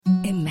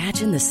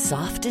Imagine the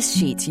softest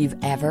sheets you've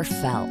ever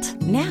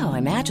felt. Now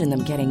imagine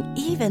them getting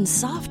even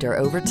softer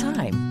over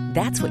time.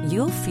 That's what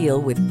you'll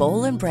feel with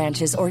Boll and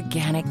Branch's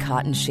organic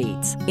cotton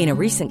sheets. In a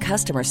recent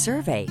customer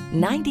survey,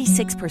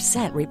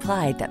 96%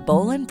 replied that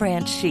Boll and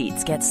Branch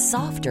sheets get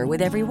softer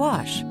with every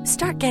wash.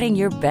 Start getting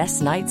your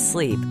best night's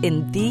sleep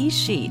in these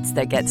sheets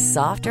that get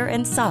softer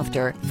and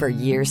softer for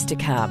years to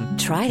come.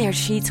 Try their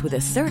sheets with a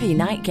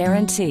 30-night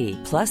guarantee.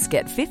 Plus,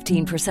 get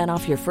 15%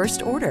 off your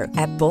first order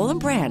at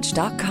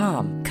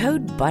bollandbranch.com.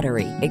 Code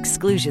BUTTERY.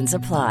 Exclusions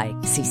apply.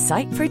 See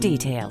site for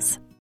details.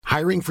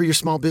 Hiring for your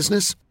small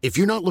business? If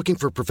you're not looking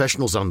for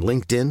professionals on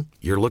LinkedIn,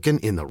 you're looking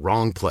in the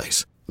wrong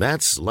place.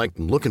 That's like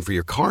looking for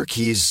your car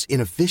keys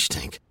in a fish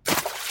tank.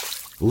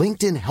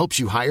 LinkedIn helps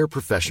you hire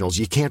professionals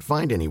you can't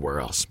find anywhere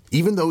else,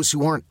 even those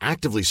who aren't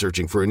actively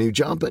searching for a new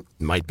job but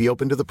might be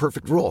open to the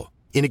perfect role.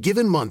 In a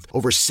given month,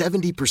 over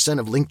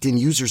 70% of LinkedIn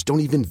users don't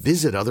even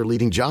visit other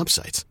leading job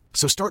sites.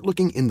 So start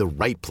looking in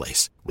the right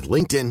place. With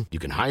LinkedIn, you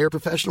can hire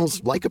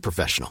professionals like a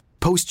professional.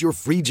 Post your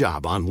free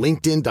job on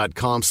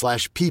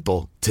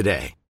linkedin.com/people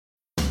today.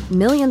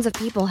 Millions of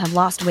people have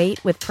lost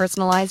weight with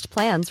personalized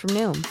plans from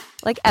Noom.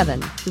 Like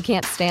Evan, who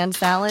can't stand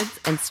salads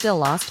and still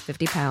lost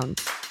 50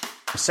 pounds.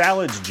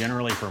 Salads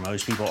generally for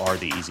most people are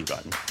the easy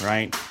button,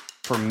 right?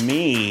 For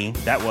me,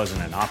 that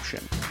wasn't an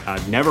option.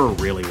 I never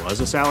really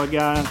was a salad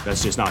guy.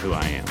 That's just not who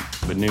I am.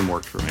 But Noom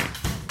worked for me.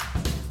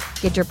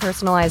 Get your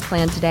personalized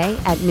plan today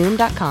at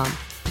Noom.com.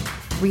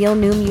 Real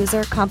Noom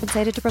user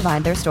compensated to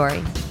provide their story.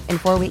 In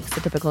 4 weeks,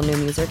 the typical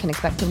Noom user can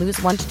expect to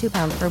lose 1 to 2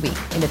 pounds per week.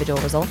 Individual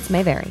results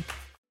may vary.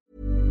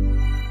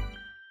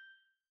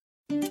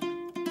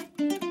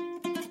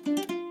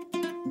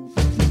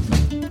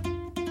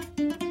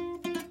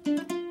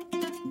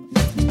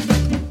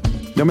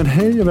 Ja men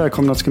hej och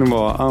välkomna ska ni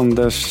vara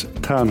Anders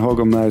Ternhag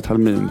och Märit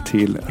Halmin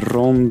till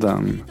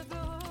Ronden.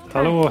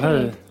 Hallå,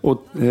 hej.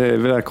 Och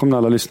välkomna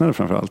alla lyssnare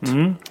framförallt.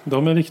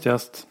 De är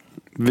viktigast.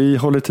 Vi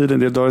håller tiden,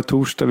 det är dag i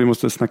torsdag, vi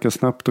måste snacka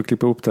snabbt och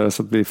klippa ihop det här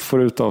så att vi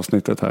får ut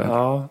avsnittet här.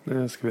 Ja,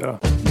 det ska vi göra.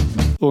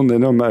 Och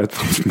nu har Märit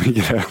fått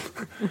migrän.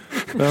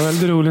 Det var en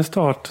väldigt rolig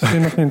start.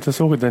 Synd att ni inte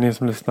såg det, ni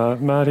som lyssnar.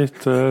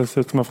 Märit ser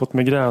ut som att ha fått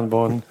migrän,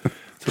 barn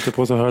sätter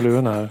på sig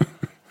hörlurarna här.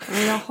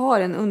 Jag har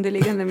en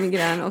underliggande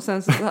migrän och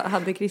sen så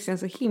hade Christian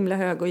så himla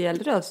hög och gäll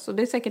röst. Och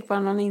det är säkert bara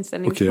någon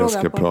inställningsfråga. Okej,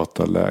 jag ska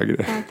prata lägre.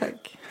 Ja,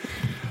 tack.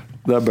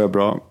 Det här börjar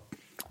bra.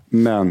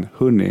 Men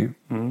hörni,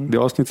 det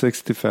är avsnitt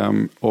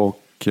 65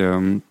 och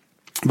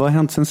vad har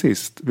hänt sen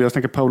sist? Vi har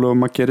snackat Paolo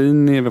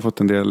Macchiarini, vi har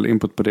fått en del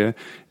input på det.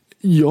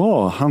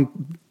 Ja, han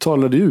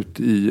talade ut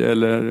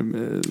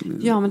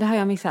ja, men det har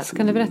jag missat.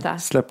 Kan du berätta?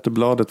 Släppte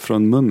bladet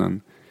från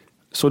munnen.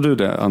 Såg du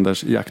det,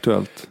 Anders, i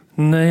Aktuellt?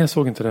 Nej, jag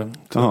såg inte det.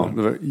 Ja,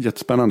 det var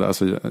jättespännande.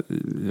 Alltså,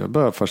 jag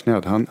började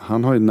fascinerad.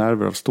 Han har ju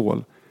nerver av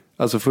stål.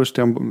 Alltså först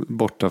är han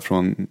borta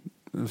från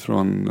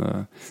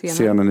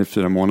scenen i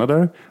 4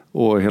 månader.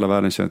 Och hela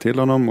världen känner till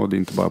honom. Och det är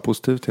inte bara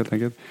positivt helt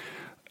enkelt.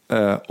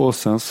 Och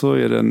sen så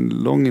är det en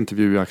lång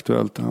intervju i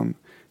Aktuellt. Han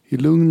i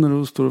lugn och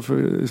ro står och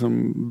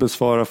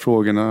besvarar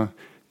frågorna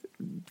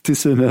till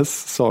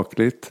synes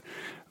sakligt.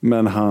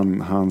 Men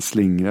han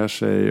slingrar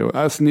sig. Och,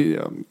 alltså, det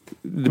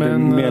blir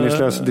en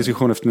meningslös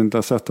diskussion efter att ni inte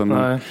har sett honom.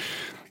 Nej.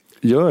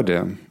 Gör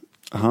det.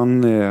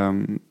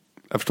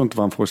 Jag förstår inte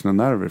var han får sina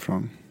nerver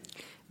ifrån.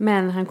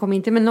 Men han kom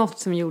inte med något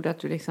som gjorde att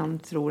du liksom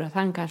tror att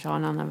han kanske har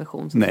en annan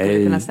version som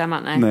skulle kunna stämma.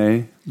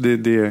 Nej,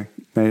 det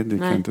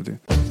kan inte det.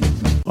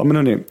 Ja, men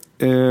hörni.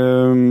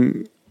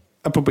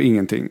 Apropå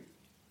ingenting.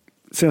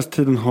 Senaste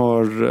tiden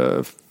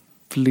har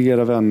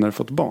flera vänner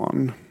fått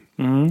barn.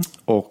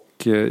 Och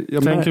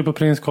tänker du på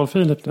prins Carl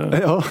Philip nu?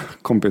 Ja,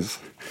 kompis.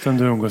 Som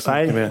du umgås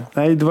med.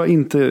 Nej, det var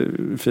inte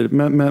Philip.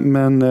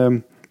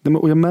 Men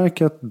och jag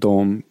märker att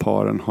de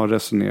paren har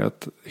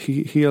resonerat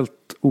helt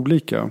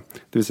olika.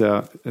 Det vill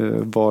säga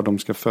var de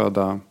ska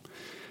föda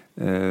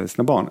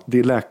sina barn. Det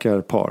är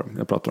läkarpar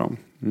jag pratar om.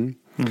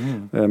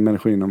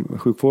 Människor inom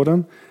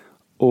sjukvården.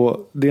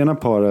 Och det ena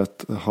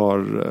paret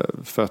har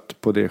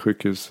fött på det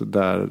sjukhus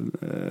där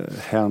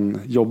hen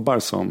jobbar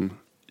som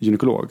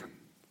gynekolog.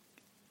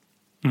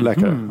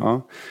 Läkare,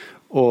 ja.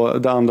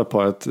 Och det andra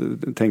paret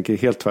tänker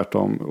helt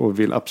tvärtom och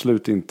vill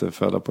absolut inte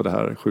föda på det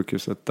här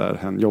sjukhuset där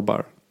hen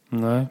jobbar.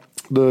 Nej.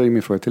 Då är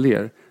min fråga till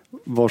er.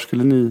 Var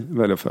skulle ni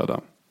välja att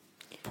föda?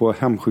 På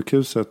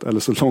hemsjukhuset eller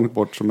så långt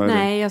bort som möjligt?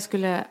 Nej, jag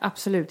skulle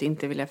absolut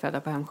inte vilja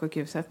föda på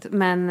hemsjukhuset.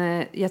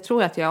 Men jag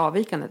tror att jag är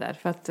avvikande där.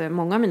 För att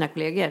många av mina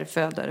kollegor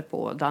föder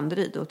på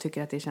Danderyd och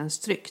tycker att det känns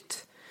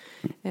tryggt.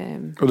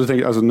 Och du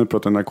tänker, alltså nu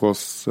pratar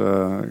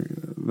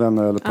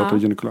narkosvänner eller pratar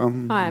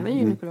gynekolog? Ja, även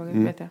gynekologer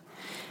vet jag.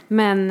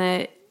 Men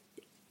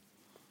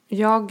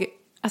jag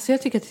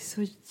tycker att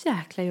det är så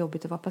jäkla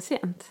jobbigt att vara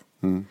patient.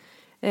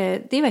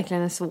 Det är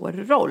verkligen en svår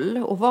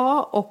roll att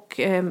vara och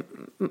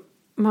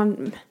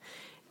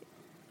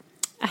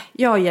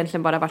Jag har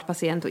egentligen bara varit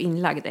patient och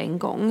inlagd en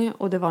gång.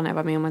 Och det var när jag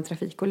var med om en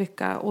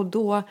trafikolycka. Och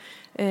då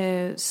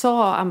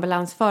sa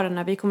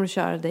ambulansförarna, vi kommer att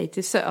köra dig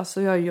till SÖS.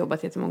 Och jag har ju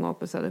jobbat jättemånga år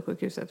på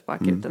Södersjukhuset på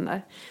akuten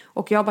där.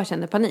 Och jag bara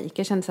kände panik.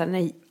 Jag kände så här,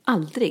 nej,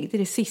 aldrig. Det är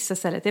det sista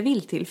stället jag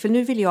vill till. För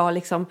nu vill jag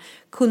liksom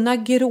kunna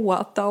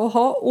gråta och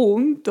ha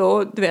ont.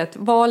 Och du vet,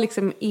 vara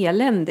liksom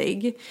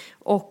eländig.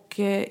 Och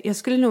jag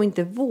skulle nog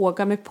inte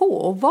våga mig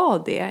på att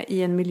vara det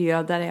i en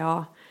miljö där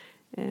jag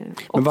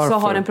också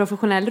har en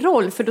professionell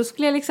roll. För då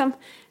skulle jag liksom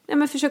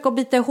försöka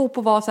bita ihop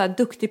och vara så här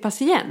duktig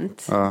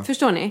patient. Ja.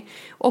 Förstår ni?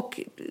 Och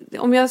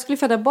om jag skulle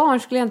föda barn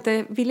skulle jag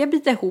inte vilja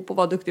bita ihop och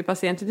vara duktig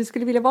patient. Det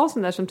skulle vilja vara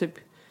sån där som typ...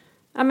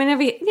 jag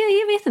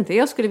vet inte.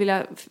 Jag skulle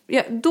vilja...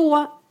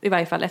 Då, i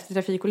varje fall efter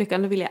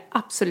trafikolyckan, då vill jag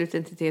absolut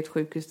inte till ett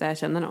sjukhus där jag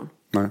känner någon.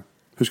 Nej.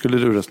 Hur skulle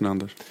du resonera,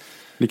 Anders?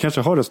 Ni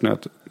kanske har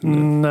resonerat?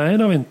 Nej,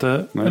 det har vi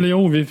inte. Nej. Eller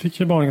jo, vi fick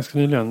ju barn ganska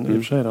nyligen i och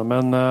för sig då.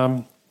 Men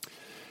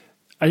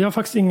jag har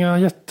faktiskt inga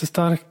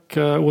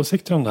jättestarka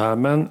åsikter om det här.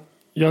 Men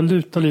jag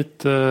lutar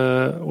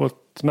lite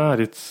åt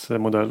Märits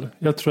modell.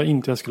 Jag tror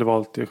inte jag skulle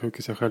valt det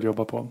sjukhus jag själv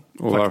jobbar på.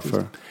 Och faktiskt.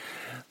 Varför?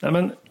 Nej,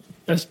 men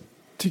jag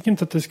tycker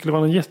inte att det skulle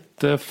vara någon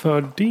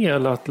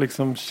jättefördel att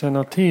liksom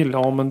känna till.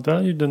 Ja, men där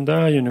är ju den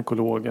där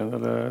gynekologen.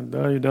 Eller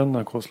där är ju den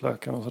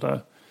narkosläkaren och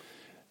sådär.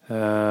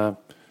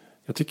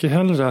 Jag tycker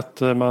hellre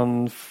att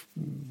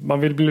man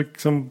vill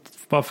liksom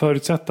bara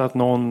förutsätta att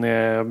någon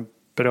är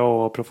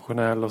bra och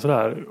professionell och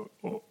sådär.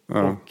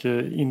 Och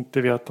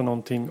inte veta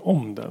någonting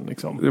om den.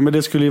 Liksom. Ja, men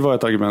det skulle ju vara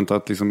ett argument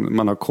att liksom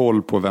man har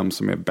koll på vem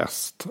som är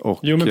bäst.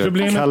 Och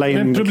kalla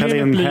in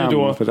hem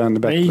då, för den är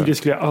bättre. Nej, det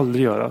skulle jag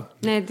aldrig göra.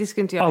 Nej, det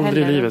skulle inte jag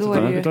aldrig heller.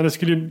 Aldrig i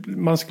livet.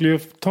 Utan man skulle ju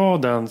ta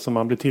den som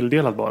man blir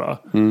tilldelad bara.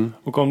 Mm.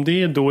 Och om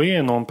det då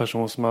är någon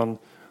person som man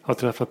har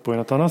träffat på i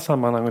något annat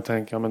sammanhang och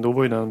tänka, men då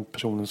var ju den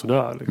personen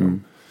sådär. Liksom.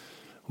 Mm.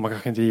 Och man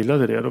kanske inte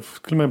gillade det, då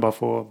skulle man ju bara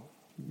få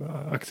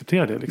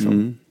acceptera det. Liksom.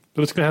 Mm.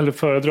 Då skulle jag hellre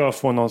föredra att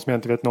få någon som jag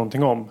inte vet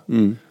någonting om.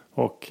 Mm.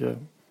 Och,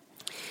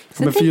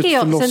 sen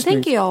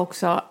tänker jag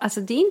också,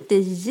 alltså det är inte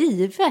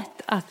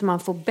givet att man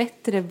får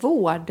bättre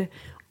vård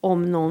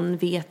om någon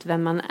vet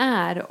vem man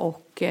är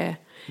och,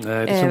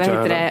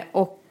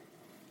 och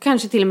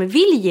kanske till och med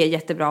vill ge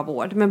jättebra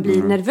vård men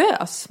blir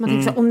nervös. Man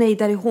tänker så, åh nej,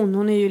 där är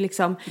hon är ju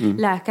liksom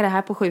läkare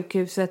här på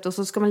sjukhuset och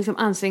så ska man liksom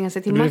anstränga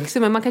sig till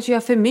maximum. Man kanske gör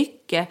för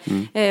mycket.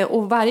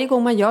 Och varje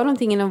gång man gör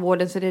någonting inom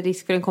vården så är det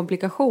risk för en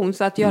komplikation.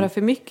 Så att göra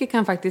för mycket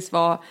kan faktiskt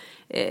vara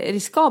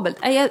riskabelt.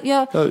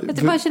 Jag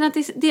bara känner att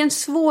det är en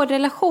svår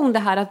relation det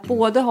här att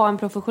både ha en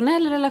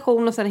professionell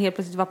relation och sen helt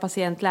plötsligt vara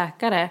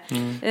patient-läkare.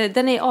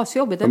 Den är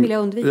asjobbig, den vill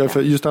jag undvika. Ja,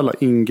 för just alla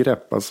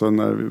ingrepp, alltså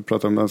när vi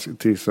pratar om att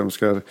till exempel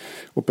ska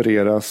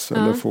opereras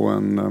eller få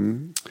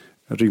en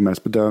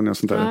ryggmärgsbedövning och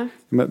sånt där.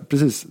 Men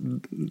precis,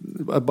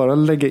 att bara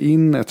lägga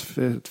in ett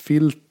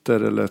filter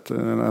eller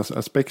en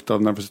aspekt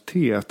av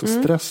nervositet och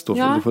stress då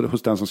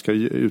hos den som ska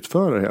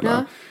utföra det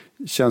hela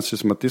känns ju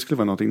som att det skulle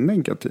vara något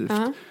negativt.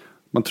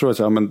 Man tror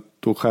att men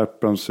då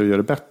skärper de sig och gör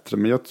det bättre.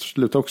 Men jag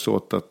slutar också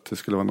åt att det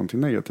skulle vara något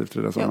negativt i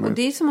det där sammanhanget. Och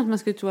det är som att man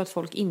skulle tro att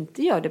folk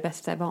inte gör det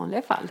bästa i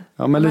vanliga fall.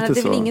 Ja, men lite det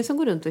är väl ingen som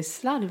går runt och är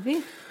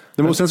slarvig.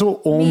 Och sen så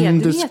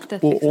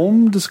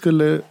om det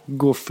skulle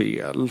gå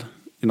fel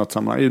i något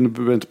sammanhang. Nu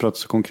behöver jag inte prata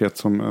så konkret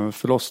som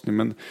förlossning.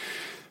 Men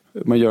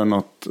man gör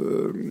något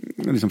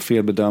liksom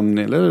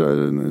felbedömning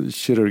eller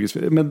kirurgiskt.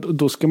 Men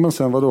då ska man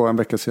sen en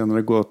vecka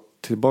senare gå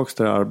tillbaka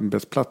till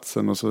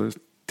arbetsplatsen och så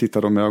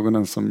tittar de i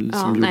ögonen som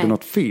gjorde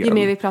något fel. Ju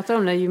mer vi pratar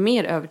om det, ju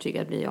mer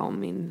övertygad blir jag om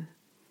min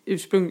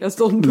ursprungliga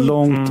ståndpunkt.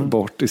 Långt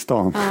bort i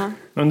stan.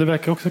 Men det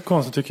verkar också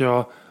konstigt tycker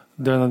jag.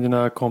 Den av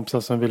dina kompisar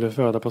som ville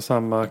föda på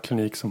samma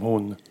klinik som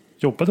hon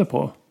jobbade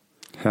på.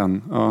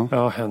 Hen,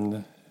 Ja,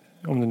 hen.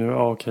 Om det nu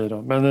är okej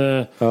då. Men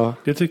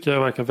det tycker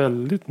jag verkar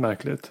väldigt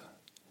märkligt.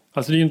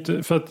 Alltså det är ju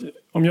inte, för att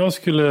om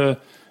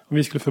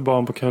vi skulle få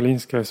barn på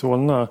Karolinska i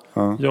Solna.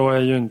 Jag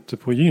är ju inte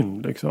på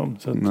gyn liksom.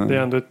 Så att det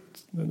är ändå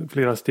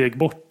flera steg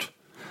bort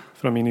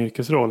från min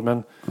yrkesroll.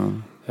 Men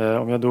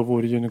om jag då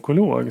vore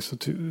gynekolog så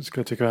skulle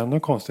jag tycka det var ännu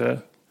konstigare.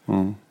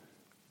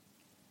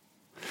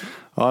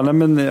 Ja, nej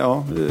men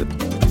ja.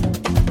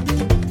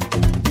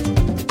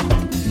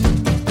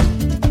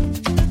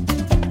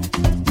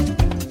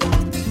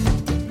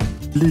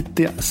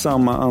 Lite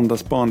samma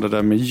andas barn det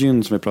där med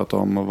gyn som vi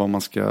pratade om och vad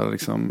man ska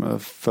liksom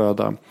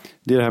föda.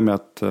 Det är det här med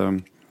att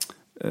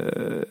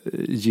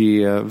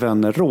ge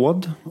vänner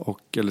råd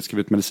eller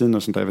skriva ut mediciner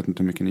och sånt där. Jag vet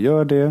inte hur mycket ni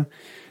gör det.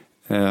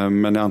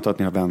 Men jag antar att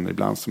ni har vänner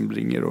ibland som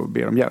ringer och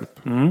ber om hjälp.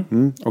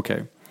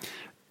 Okej.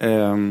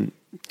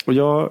 Och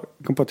jag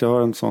kom på att jag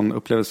har en sån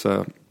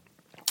upplevelse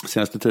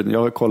senaste tiden. Jag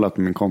har kollat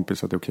med min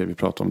kompis att det är okej vi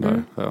pratar om det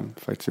här. Har jag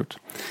faktiskt gjort.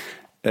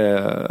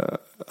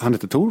 Han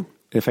heter Tor,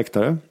 är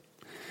fäktare.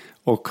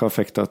 Och har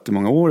fäktat i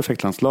många år i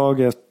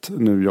fäktlandslaget.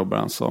 Nu jobbar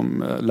han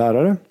som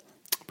lärare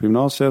på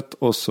gymnasiet.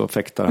 Och så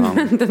fäktar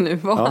han. Nu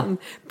var han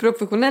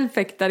professionell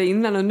fäktare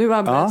innan och nu har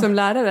han börjat som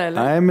lärare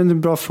eller? Nej, men det är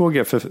en bra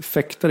fråga. För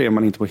fäktare är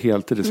man inte på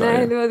heltid i Sverige.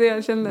 Nej, det var det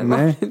jag kände.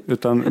 Nej,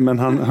 men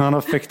han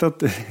har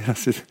fäktat i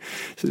sitt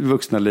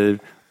vuxna liv.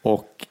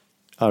 Och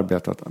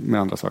arbetat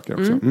med andra saker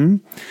också.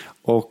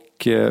 Och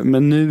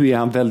Men nu är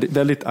han väldigt,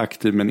 väldigt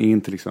aktiv, men är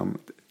inte liksom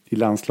i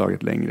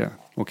landslaget längre.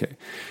 Okej.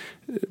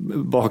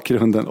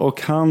 Bakgrunden.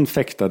 Och han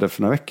fäktade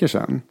för några veckor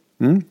sedan.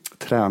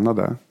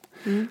 Tränade.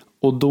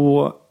 Och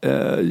då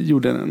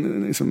gjorde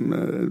en liksom,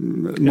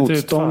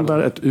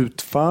 motståndare ett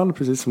utfall,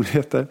 precis som det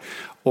heter.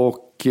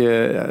 Och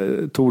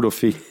Tor då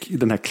fick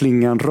den här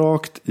klingan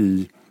rakt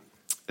i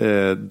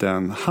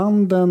den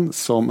handen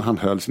som han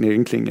höll sin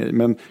egen klinga i.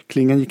 Men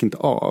klingan gick inte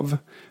av.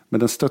 Men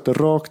den stötte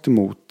rakt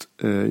emot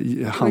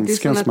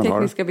handsken som man har. Det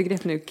är tekniska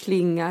begrepp nu.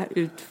 Klinga,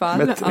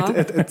 utfall.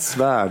 Ett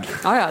svärd.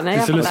 Nej,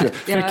 jag fattar.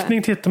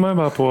 Fäktning tittar man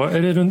bara på.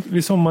 Är det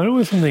vid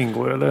sommar-OS som det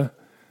ingår, eller?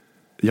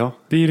 Ja.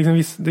 Det är,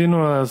 liksom, det är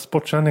några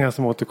sportsändningar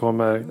som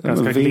återkommer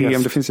ganska VM,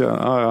 glest. det finns ju.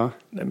 Ja.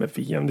 Nej, men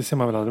VM, det ser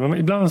man väl aldrig. Men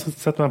ibland så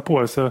sätter man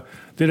på det, så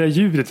det där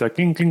ljudet så här,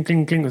 kling, kling,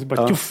 kling, kling, och så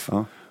bara tjoff.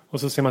 Ja. Och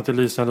så ser man att det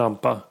lyser en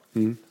lampa.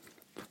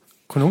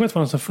 Kommer du ihåg att det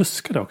var någon som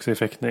fuskade också i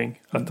fäktning?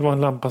 Att det var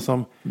en lampa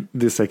som...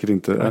 Det är säkert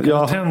inte... Man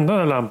kan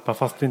tända en lampa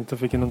fast det inte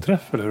fick in någon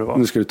träff, eller hur det var?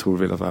 Nu ska du Tor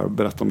vilja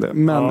berätta om det.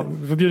 Men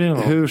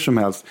hur som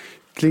helst.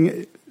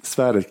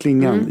 Svärdet,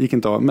 klingan gick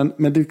inte av. Men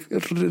det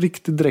är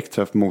riktigt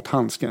direktträff mot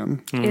handsken.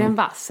 Är den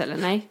vass eller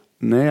nej?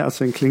 Nej,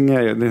 alltså en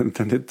klinga den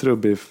är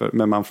trubbig.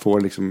 Men man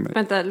får liksom...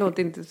 Vänta, låt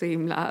inte så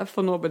himla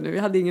från Nobel nu.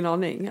 Jag hade ingen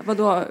aning.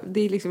 Vadå?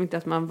 Det är liksom inte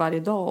att man varje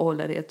dag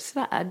håller i ett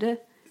svärd.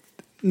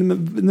 Nej,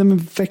 men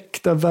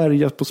väkta,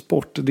 värja på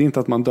sport. Det är inte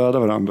att man dödar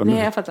varandra.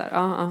 Nej, jag fattar.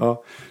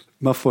 Ja.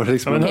 Man får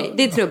liksom... Okej,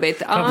 det är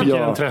trubbigt. Han fick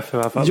en träff i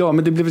alla fall. Ja,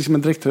 men det blev liksom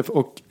en direktträff.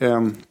 Och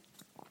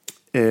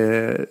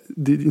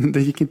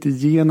det gick inte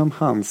igenom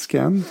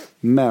handsken.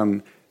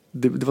 Men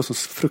det var så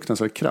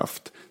fruktansvärd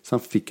kraft. Så han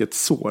fick ett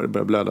sår.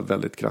 Började blöda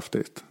väldigt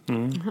kraftigt.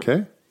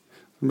 Okej?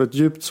 Det blev ett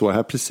djupt sår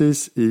här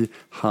precis i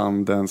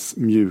handens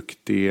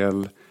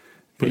mjukdel.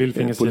 På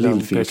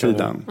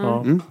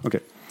lillfingersidan. Okej.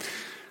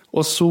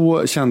 Och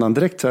så kände han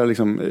direkt så här,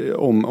 liksom,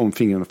 om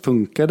fingrarna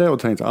funkade. Och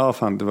tänkte,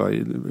 fan, det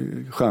var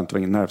skönt, det var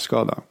ingen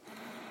nervskada.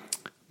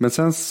 Men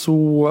sen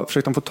så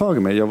försökte han få tag i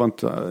mig. Jag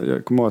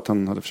kommer ihåg att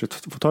han hade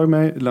försökt få tag i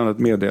mig, lämnat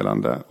ett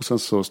meddelande. Och sen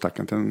så stack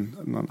han till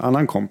en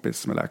annan kompis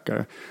som är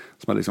läkare.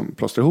 Som hade liksom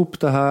plåstrat ihop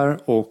det här.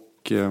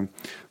 Och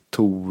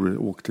Tor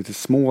åkte till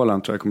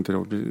Småland, tror jag kommer inte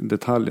ihåg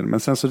detaljen. Men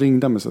sen så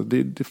ringde han mig så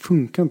det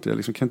funkar inte. Jag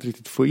liksom kan inte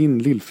riktigt få in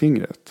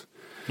lillfingret.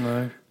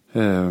 Nej.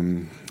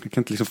 Jag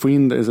kan inte liksom få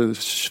in det,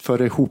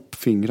 föra ihop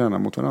fingrarna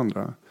mot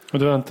varandra. Och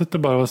det var inte att det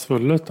bara var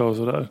svullet då och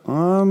sådär?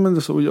 Ja, men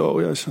det så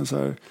jag känner så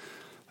här.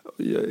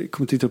 Jag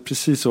kommer titta upp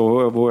precis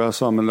så vad jag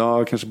sa, men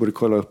jag kanske borde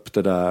kolla upp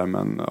det där,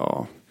 men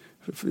ja.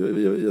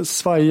 Jag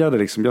svajade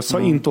liksom. Jag sa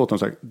inte åt honom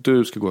så här,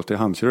 du ska gå till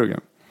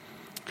handkirurgen.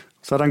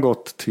 Så hade han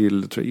gått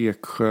till, tror jag,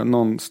 Eksjö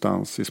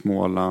någonstans i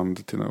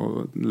Småland till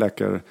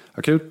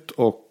läkarakut,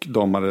 och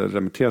de hade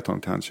remitterat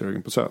honom till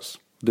handkirurgen på SÖS.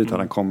 Dit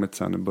hade han kommit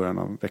sen i början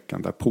av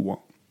veckan därpå.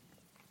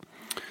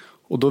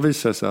 Och då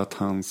visade det sig att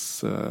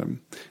hans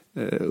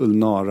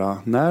ulnara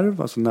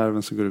nerv, alltså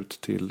nerven som går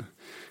ut till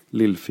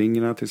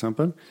lillfingrarna till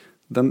exempel,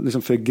 den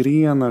liksom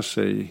förgrenar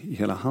sig i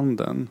hela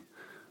handen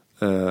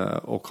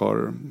och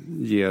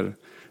ger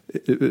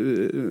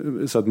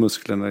så att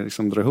musklerna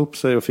liksom drar ihop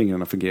sig och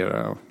fingrarna fungerar.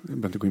 Jag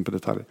behöver inte gå in på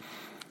detaljer.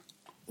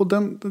 Och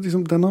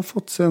den har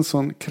fått sig en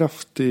sån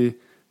kraftig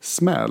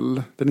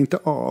smäll. Den är inte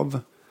av.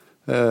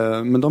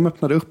 Men de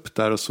öppnade upp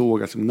där och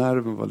såg att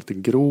nerven var lite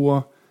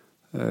grå,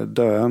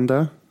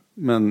 döende,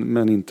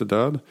 men inte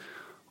död.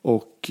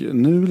 Och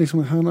nu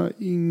liksom, han har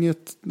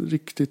inget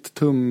riktigt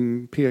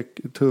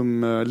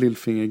tum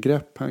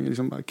lillfingergrepp.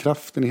 Liksom,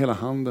 kraften i hela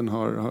handen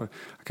han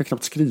kan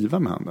knappt skriva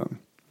med handen.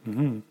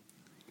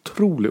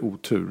 Otrolig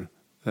otur.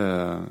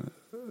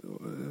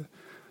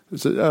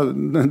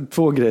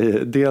 Två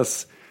grejer.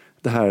 Dels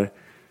det här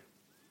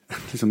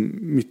liksom,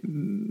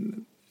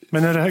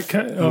 men är det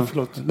här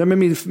förlåt. Nej, men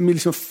min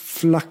liksom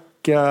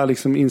flacka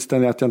liksom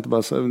inställning att jag inte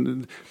bara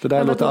det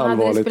där låter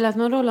allvarligt. Hade det spelat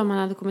någon roll om han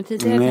hade kommit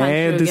tidigare?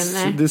 Nej,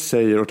 det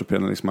säger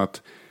ortopeden liksom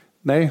att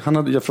nej,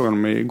 jag frågade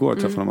honom igår,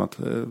 träffade honom att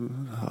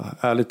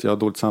ärligt, jag har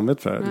dåligt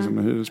samvete för det här. Liksom,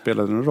 hur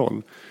spelade det någon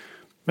roll?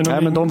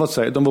 Men de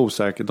var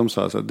osäkra. De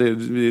sa att det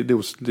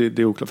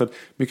är oklart. För att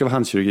mycket av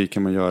handkirurgi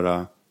kan man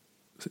göra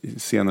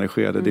senare i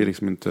skede. Det är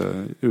liksom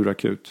inte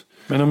urakut.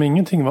 Men om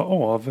ingenting var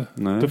av,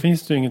 då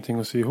finns det ju ingenting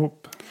att sy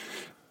ihop.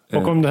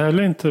 Och om det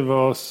heller inte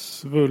var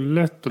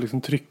svullet och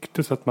liksom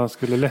tryckte så att man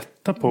skulle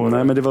lätta på det.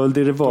 Nej, men det var väl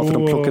det var. För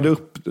de plockade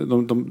upp,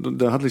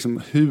 det hade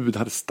liksom, hud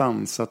hade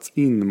stansats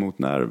in mot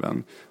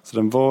nerven. Så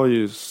den var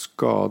ju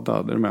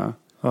skadad, är du med?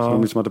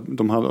 Ja. Så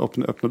de hade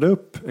öppnade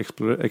upp,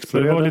 exploderade. Så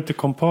det var lite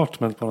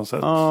compartment på något sätt?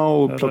 Ja,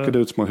 och plockade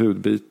ut små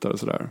hudbitar och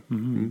sådär.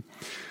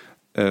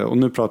 Och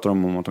nu pratar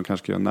de om att de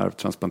kanske ska göra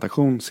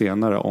nervtransplantation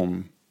senare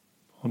om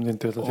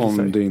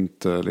det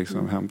inte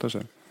liksom hämtar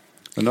sig.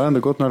 Men det har ändå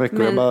gått några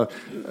veckor. Jag bara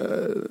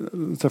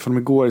träffade dem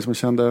igår liksom, och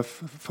kände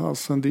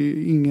fasen, det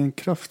är ingen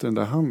kraft i den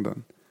där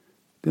handen.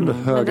 Det är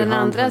men den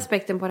andra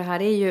aspekten på det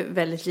här är ju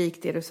väldigt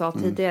likt det du sa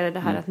tidigare. Det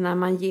här att när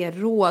man ger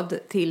råd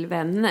till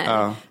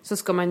vänner så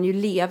ska man ju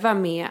leva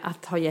med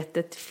att ha gett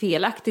ett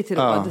felaktigt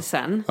råd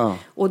sen.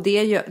 Och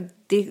det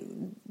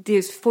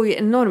det får ju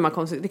enorma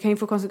konsekvenser. Det kan ju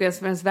få konsekvenser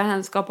för ens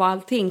vänskap och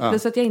allting.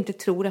 Plus att jag inte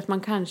tror att man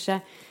kanske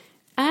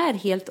är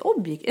helt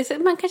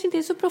objektiv. Man kanske inte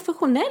är så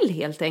professionell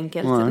helt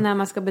enkelt när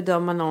man ska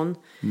bedöma någon.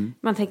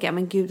 Man tänker,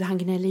 men gud, han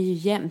gnäller ju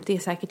jämt. Det är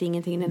säkert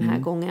ingenting den här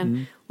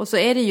gången. Och så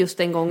är det just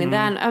den gången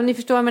där. Ni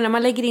förstår, men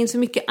man lägger in så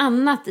mycket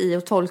annat i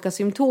att tolka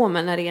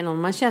symptomen när det är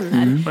någon man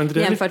känner.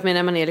 Jämfört med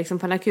när man är liksom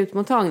på en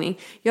akutmottagning.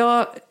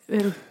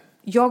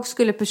 Jag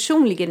skulle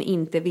personligen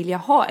inte vilja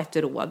ha ett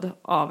råd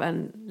av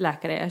en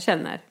läkare jag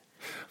känner.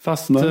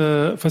 Fast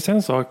för att säga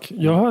en sak.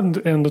 Jag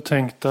har ändå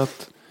tänkt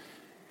att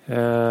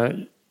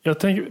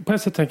på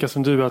ett sätt tänker jag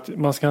som du att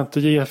man ska inte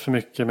ge för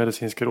mycket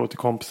medicinska råd till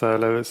kompisar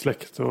eller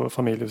släkt och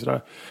familj och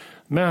sådär.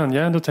 Men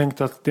jag har ändå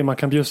tänkt att det man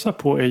kan bjussa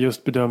på är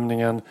just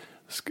bedömningen,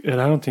 är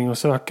det här någonting att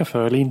söka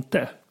för eller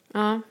inte?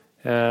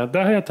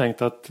 Där har jag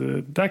tänkt att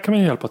där kan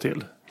man ju hjälpa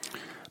till.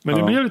 Men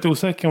nu blir jag lite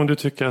osäker om du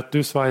tycker att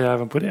du svajar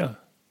även på det.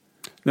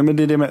 Nej, men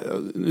det är det med,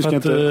 nu ska jag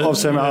inte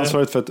avsäga mig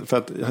ansvaret för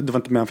att det var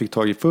inte mig han fick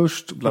tag i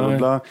först, bla bla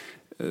bla.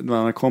 Det var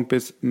en annan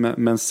kompis,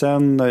 men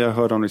sen när jag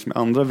hörde om liksom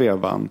andra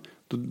vevan,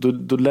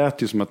 då lät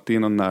det ju som att det är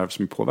någon nerv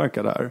som är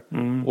påverkad där.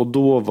 Och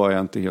då var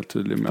jag inte helt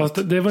tydlig med.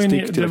 Fast det var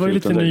ju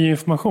lite ny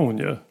information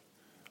ju.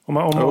 Om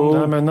det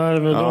här med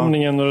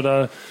nervbedömningen och det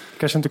där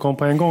kanske inte kom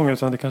på en gång,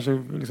 utan det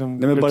kanske liksom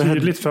blev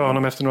tydligt för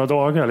honom efter några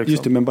dagar. Liksom.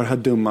 Just det, men bara det här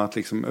dumma att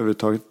liksom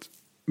överhuvudtaget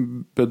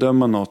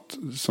bedöma något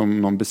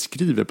som någon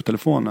beskriver på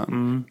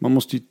telefonen. Man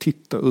måste ju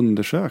titta och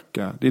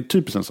undersöka. Det är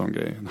typiskt en sån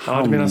grej. En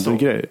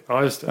handgrej.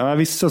 Ja, just det.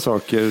 Vissa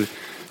saker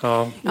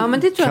men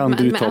det tror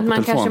jag att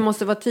man kanske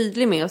måste vara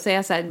tydlig med och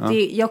säga så här,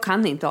 jag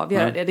kan inte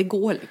avgöra det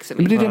går liksom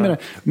inte. Men det är det jag menar.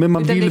 Men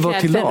man vill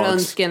vara till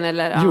lags.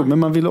 Jo, men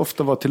man vill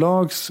ofta vara till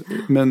lags.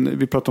 Men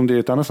vi pratade om det i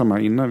ett annat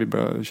sammanhang innan vi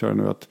började köra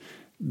nu, att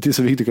det är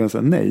så viktigt att kunna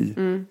säga nej.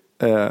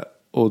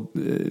 Och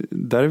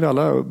där är vi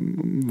alla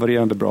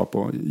varierande bra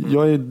på.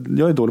 Jag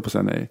är dålig på att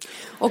säga nej.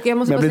 Och jag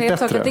måste bara säga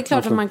att det är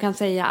klart att man kan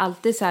säga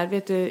alltid så här,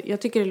 vet du,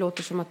 jag tycker det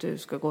låter som att du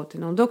ska gå till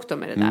någon doktor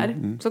med det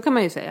där. Så kan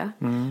man ju säga.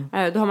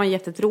 Då har man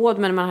gett ett råd,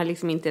 men man har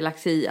liksom inte lagt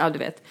sig i, du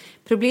vet.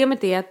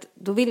 Problemet är att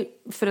då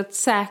för att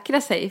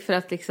säkra sig, för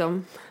att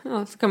liksom,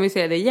 så kan man ju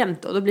säga det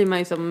jämt då blir man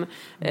ju som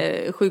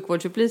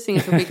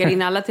sjukvårdsupplysningen som skickar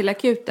in alla till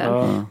akuten.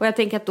 Och jag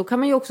tänker att då kan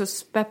man ju också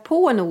spä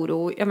på en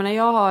oro. Jag menar,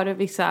 jag har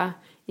vissa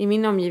i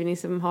min omgivning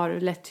som har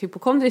lätt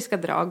hypokondriska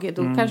drag,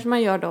 då kanske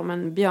man gör dem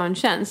en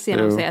björntjänst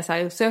genom att säga så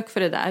här, sök för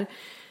det där.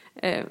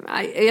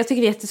 Jag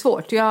tycker det är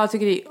jättesvårt. Jag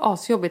tycker det är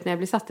asjobbigt när jag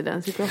blir satt i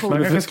den situationen.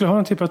 Man kanske skulle ha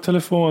en typ av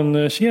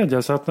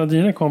telefonkedja så att när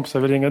dina kompisar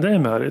vill ringa dig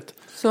med det,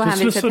 så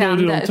hänvisar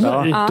till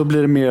Anders. Då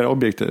blir det mer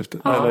objektivt.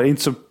 Eller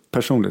inte så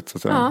personligt så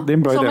att säga. Det är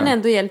en bra idé. Så har man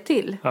ändå hjälpt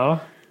till. Den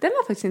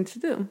var faktiskt inte så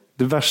dum.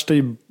 Det värsta är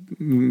ju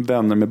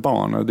vänner med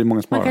barn. Det är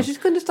många som man kanske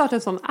skulle starta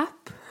en sån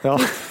app. Ja.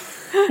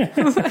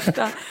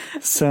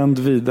 Sänd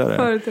vidare.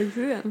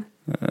 Företagsidén.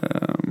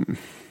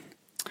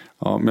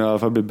 Men i alla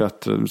fall blir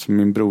bättre. Som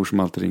min bror som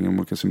alltid ringer om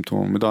olika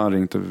symptom. Idag har han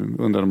ringt och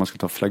undrar om man ska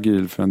ta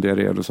flagyl för en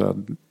diarré. Och så här,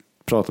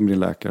 prata med din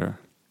läkare.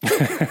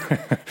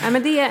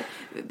 Men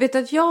vet du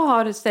att jag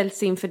har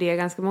ställts inför det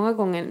ganska många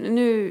gånger.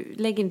 Nu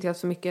lägger inte jag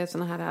så mycket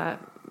såna här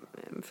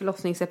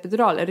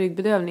förlossningsepiduraler,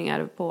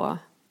 ryggbedövningar på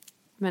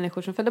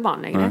människor som födde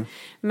barn längre.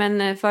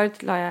 Men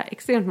förut la jag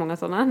extremt många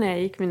sådana när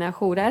jag gick mina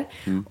jourer.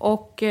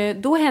 Och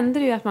då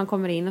händer det ju att man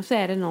kommer in och så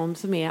är det någon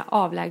som är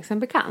avlägsen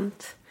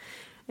bekant.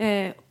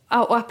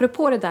 Och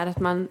apropå det där att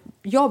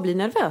jag blir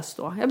nervös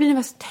då. Jag blir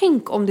nervös,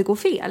 tänk om det går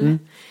fel.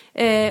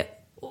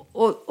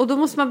 Och då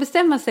måste man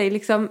bestämma sig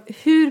liksom,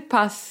 hur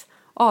pass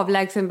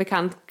avlägsen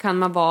bekant kan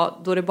man vara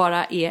då det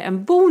bara är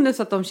en bonus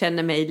att de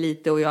känner mig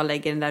lite och jag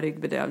lägger den där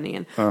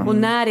ryggbedövningen. Och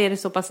när är det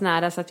så pass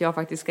nära så att jag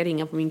faktiskt ska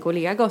ringa på min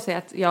kollega och säga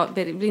att jag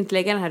vill inte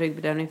lägga den här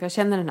ryggbedövningen för jag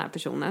känner den här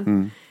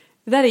personen.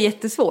 Det där är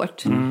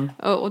jättesvårt.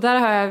 Och där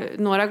har jag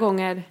några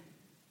gånger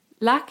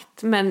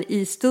lagt, men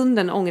i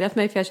stunden ångrat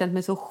mig för jag har känt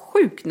mig så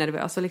sjukt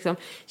nervös och liksom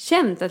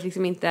känt att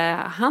liksom inte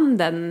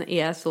handen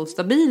är så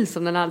stabil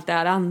som den alltid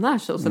är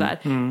annars och sådär.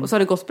 Och så har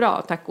det gått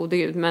bra, tack gode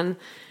gud. Men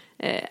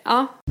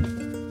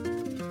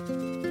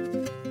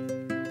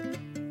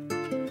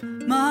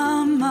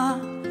Mamma,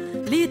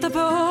 lita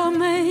på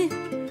mig.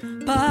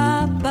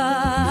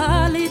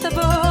 Pappa, lita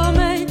på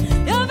mig.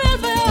 Jag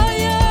vet vad jag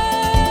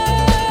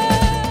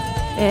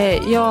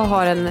gör. Jag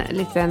har en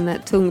liten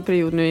tung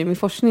period nu i min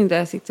forskning där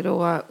jag sitter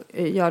och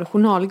gör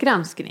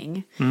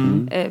journalgranskning.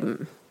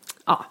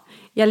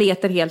 Jag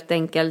letar helt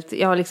enkelt.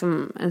 Jag har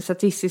liksom en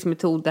statistisk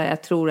metod där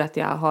jag tror att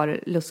jag har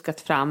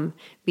luskat fram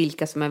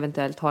vilka som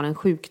eventuellt har en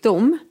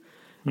sjukdom.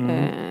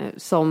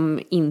 Som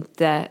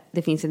inte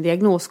det finns en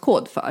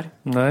diagnoskod för.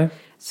 Nej.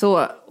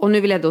 Så, och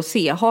nu vill jag då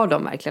se, har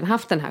de verkligen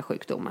haft den här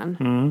sjukdomen?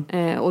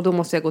 Och då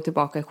måste jag gå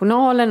tillbaka i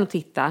journalen och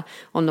titta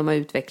om de har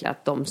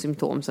utvecklat de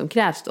symptom som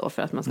krävs då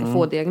för att man ska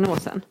få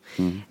diagnosen.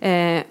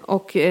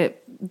 Och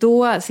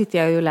då sitter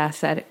jag och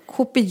läser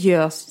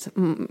kopiöst.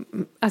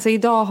 Alltså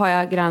idag har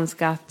jag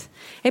granskat,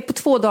 på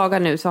 2 dagar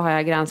nu så har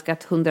jag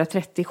granskat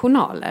 130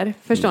 journaler.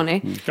 Förstår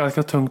ni?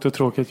 Ganska tungt och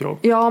tråkigt jobb.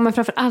 Ja, men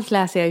framförallt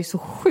läser jag ju så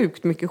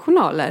sjukt mycket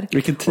journaler.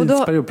 Vilken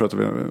tidsperiod pratar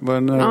vi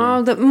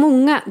om?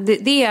 Många,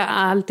 det är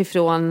allt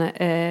ifrån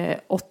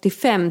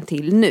 85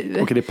 till nu.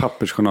 Okej, det är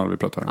pappersjournaler vi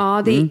pratar om.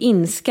 Ja, det är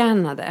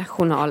inskannade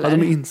journaler. Ja,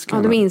 de är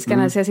inskannade. Ja, de är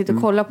inskannade så jag sitter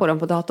och kollar på dem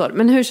på dator.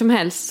 Men hur som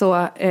helst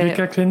så...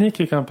 Vilka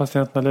kliniker kan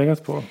patienterna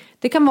läggas på?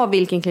 Det kan vara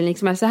vilken klinik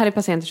som helst. Det här är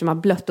patienter som har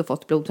blött och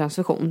fått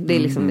blodtransfusion. Det är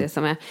liksom det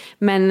som är.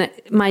 Men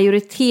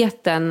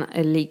majoriteten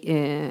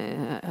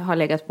har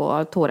legat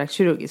på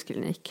thoraxkirurgisk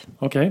klinik.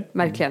 Okej.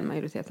 Verkligen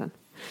majoriteten.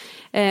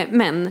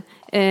 Men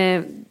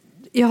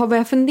jag har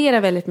börjat fundera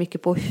väldigt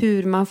mycket på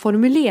hur man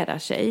formulerar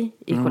sig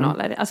i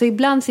journaler. Alltså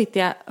ibland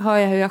hör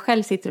jag hur jag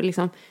själv sitter och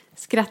liksom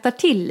skrattar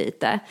till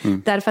lite.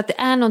 Därför att det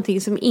är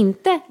någonting som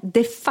inte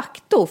de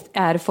facto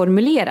är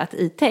formulerat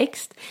i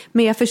text.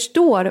 Men jag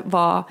förstår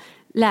vad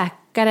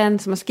läkaren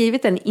som har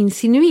skrivit den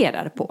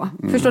insinuerar på.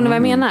 Förstår ni vad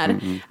jag menar?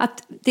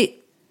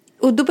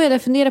 Och då började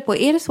jag fundera på,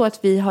 är det så att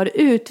vi har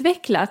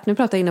utvecklat, nu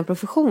pratar jag inom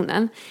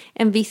professionen,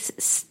 en viss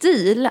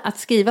stil att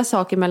skriva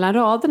saker mellan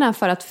raderna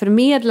för att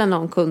förmedla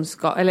någon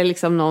kunskap eller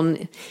liksom någon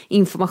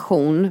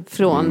information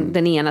från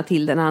den ena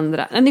till den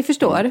andra. Ni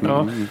förstår?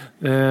 Ja.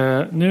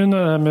 Nu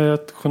när det här med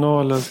att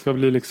journaler ska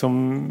bli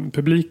liksom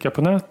publika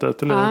på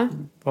nätet, eller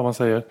vad man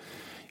säger.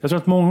 Jag tror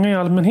att många i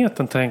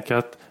allmänheten tänker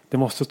att det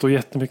måste stå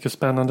jättemycket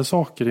spännande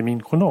saker i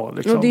min journal.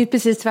 Liksom. Och det är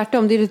precis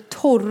tvärtom. Det är det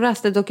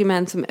torraste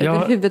dokument som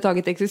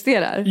överhuvudtaget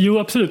existerar. Jo,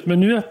 absolut. Men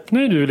nu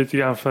öppnar du lite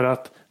grann för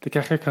att det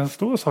kanske kan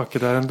stå saker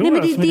där ändå. Nej,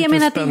 men det är det jag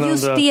menar, att det är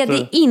just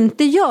det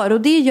inte gör.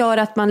 Och det gör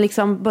att man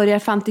liksom börjar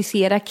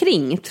fantisera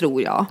kring,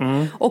 tror jag.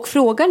 Och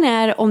frågan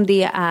är om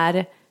det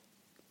är...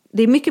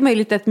 Det är mycket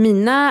möjligt att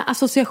mina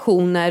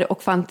associationer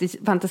och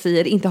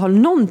fantasier inte har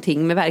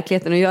någonting med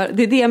verkligheten att göra.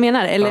 Det är det jag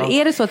menar. Eller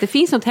är det så att det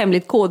finns något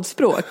hemligt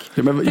kodspråk?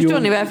 Förstår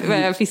ni vad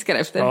jag fiskar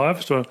efter? Ja, jag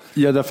förstår.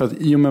 Ja, därför att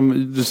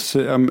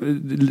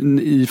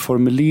i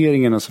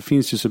formuleringarna så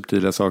finns ju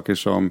subtila saker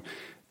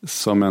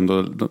som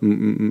ändå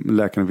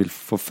läkarna vill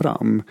få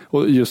fram.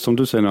 Och just som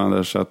du säger nu,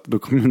 Anders, att då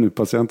kommer nu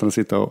patienterna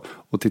sitta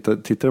och titta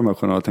i de här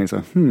journalerna och tänka så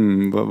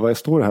här, vad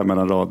står det här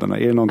mellan raderna?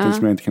 Är det någonting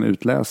som jag inte kan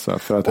utläsa?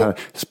 För att det här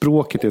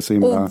språket är så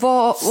himla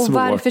svårt. Och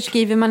varför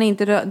skriver man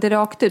inte det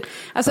rakt ut?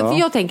 Alltså, för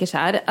jag tänker så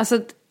här, alltså,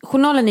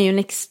 journalen är ju en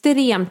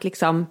extremt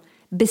liksom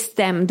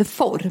bestämd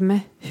form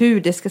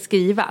hur det ska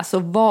skrivas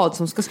och vad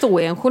som ska stå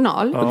i en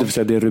journal. Ja. Det vill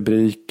säga det är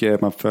rubriker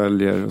man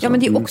följer. Ja, men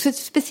det är också ett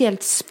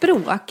speciellt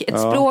språk. Ett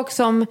språk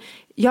som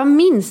jag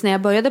minns när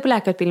jag började på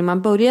läkarutbildningen.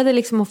 Man började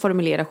liksom att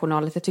formulera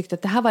journalet. Jag tyckte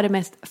att det här var det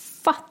mest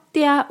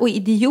fattiga och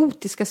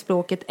idiotiska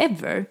språket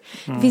ever.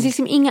 Det finns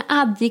liksom inga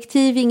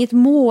adjektiv, inget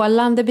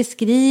målande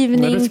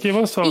beskrivning. Men det ska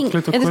vara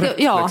sakligt och korrekt.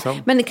 Ja, liksom.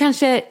 Men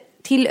kanske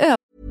till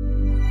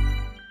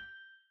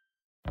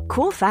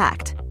Cool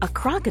fact, a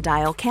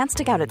crocodile can't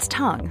stick out its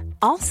tongue.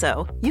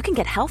 Also, you can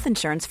get health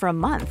insurance for a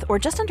month or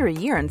just under a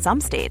year in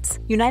some states.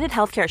 United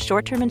Healthcare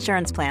short-term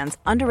insurance plans,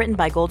 underwritten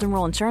by Golden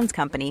Rule Insurance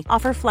Company,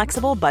 offer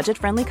flexible,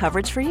 budget-friendly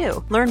coverage for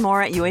you. Learn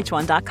more at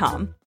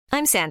uh1.com.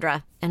 I'm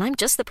Sandra, and I'm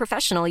just the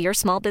professional your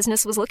small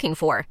business was looking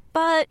for.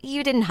 But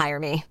you didn't hire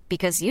me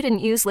because you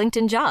didn't use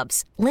LinkedIn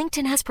Jobs.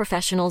 LinkedIn has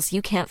professionals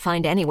you can't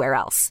find anywhere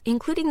else,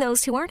 including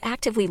those who aren't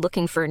actively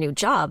looking for a new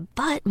job,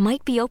 but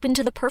might be open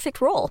to the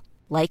perfect role,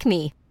 like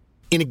me.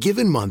 In a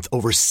given month,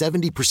 over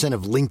 70%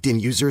 of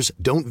LinkedIn users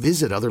don't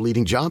visit other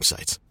leading job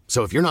sites.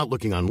 So if you're not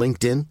looking on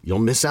LinkedIn, you'll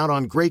miss out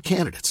on great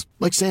candidates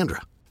like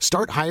Sandra.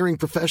 Start hiring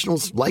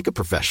professionals like a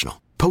professional.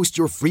 Post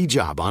your free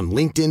job on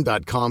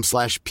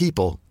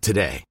linkedin.com/people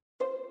today.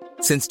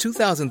 Since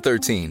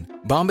 2013,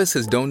 Bombas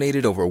has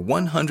donated over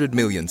 100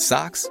 million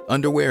socks,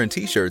 underwear and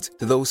T-shirts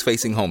to those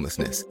facing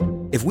homelessness.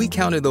 If we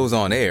counted those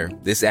on air,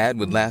 this ad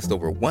would last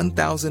over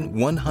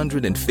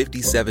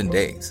 1,157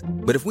 days.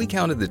 But if we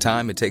counted the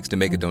time it takes to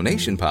make a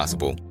donation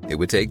possible, it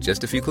would take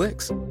just a few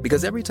clicks.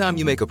 Because every time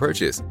you make a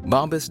purchase,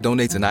 Bombas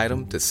donates an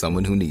item to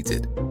someone who needs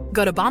it.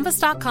 Go to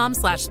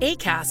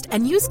bombas.com/ACAST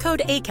and use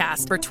code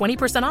ACAST for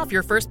 20% off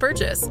your first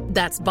purchase.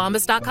 That's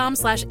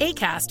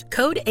bombas.com/ACAST,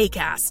 code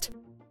ACAST.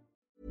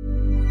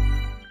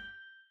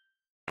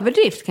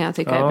 Överdrift kan jag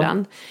tycka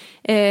ibland.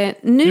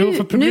 Nu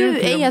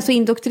är jag så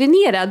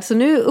indoktrinerad så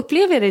nu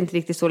upplever jag det inte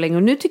riktigt så länge.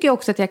 Och nu tycker jag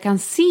också att jag kan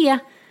se,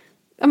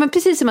 ja, men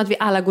precis som att vi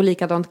alla går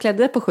likadant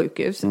klädda på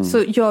sjukhus,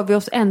 så gör vi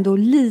oss ändå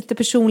lite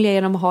personliga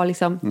genom att ha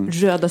liksom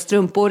röda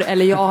strumpor,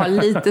 eller jag har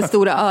lite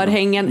stora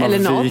örhängen eller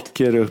något. Man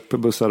viker upp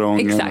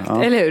bussarongen. Exakt,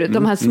 eller hur?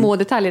 De här små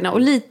detaljerna.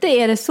 Och lite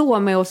är det så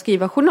med att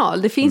skriva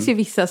journal. Det finns ju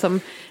vissa som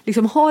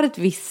liksom har ett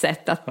visst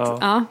sätt att,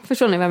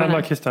 förstår ni vad jag menar?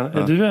 Men Christian,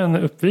 är du en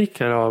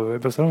uppvikare av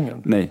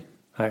bussarongen? Nej.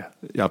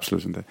 Ja,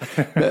 absolut inte.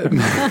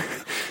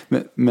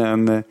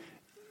 men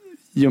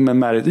jag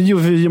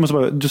måste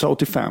bara, du sa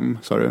 85,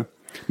 sa du.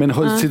 Men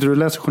sitter du och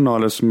läser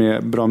journaler som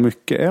är bra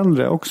mycket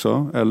äldre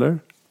också, eller?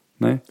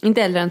 Nej.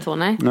 Inte äldre än 2,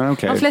 nej.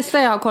 Okay. De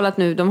flesta jag har kollat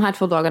nu, de här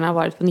 2 dagarna har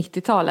varit på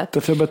 90-talet.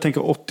 Därför jag börjar tänka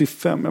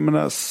 85, jag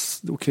menar,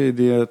 okej,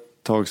 det är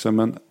ett tag sedan,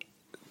 men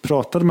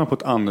pratade man på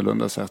ett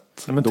annorlunda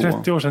sätt men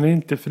 30 år sedan är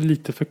inte för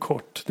lite för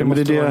kort. Det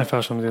måste vara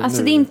ungefär som det är alltså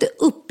nu. det är inte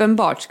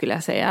uppenbart skulle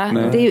jag säga.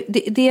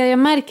 Det jag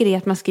märker är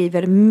att man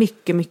skriver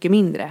mycket, mycket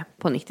mindre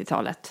på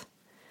 90-talet.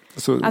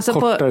 Alltså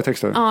kortare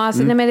texter? Ja,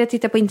 alltså när jag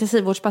tittar på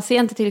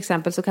intensivvårdspatienter till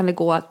exempel så kan det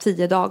gå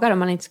 10 dagar om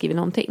man inte skriver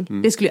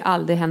någonting. Det skulle ju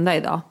aldrig hända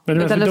idag. Men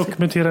du vill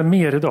dokumentera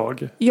mer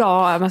idag?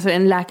 Ja, alltså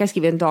en läkare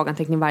skriver en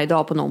daganteckning varje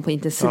dag på någon på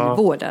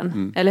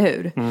intensivvården. Eller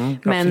hur?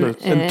 Men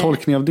en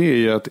tolkning av det är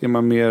ju att är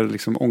man mer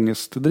liksom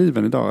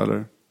ångestdriven idag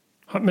eller?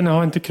 Men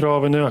har inte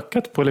kraven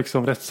ökat på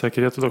liksom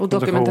rättssäkerhet och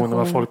dokumentation och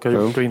vad folk har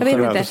gjort och inte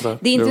gjort?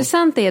 Det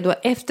intressanta är då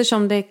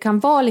eftersom det kan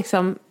vara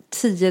liksom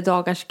 10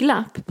 dagars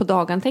glapp på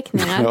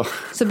daganteckningar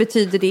så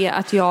betyder det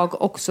att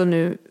jag också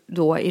nu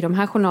då i de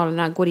här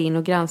journalerna går in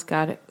och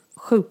granskar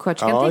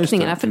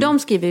sjuksköterskeanteckningarna för de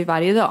skriver ju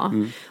varje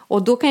dag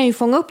och då kan jag ju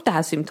fånga upp det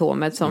här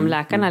symptomet som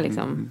läkarna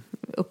liksom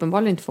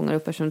uppenbarligen inte fångar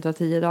upp eftersom det tar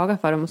 10 dagar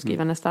för dem att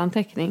skriva nästa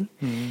anteckning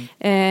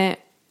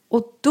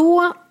och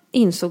då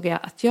insåg jag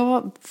att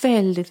jag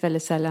väldigt,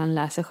 väldigt sällan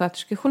läser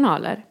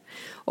sköterskejournaler.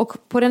 Och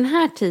på den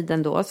här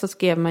tiden då så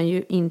skrev man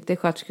ju inte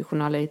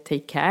sköterskejournaler i Take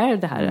Care,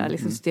 det här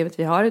liksom systemet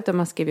vi har, utan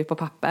man skrev ju på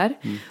papper.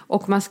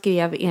 Och man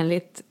skrev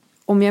enligt,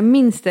 om jag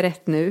minns det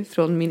rätt nu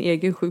från min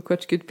egen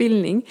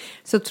sjuksköterskeutbildning,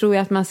 så tror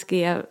jag att man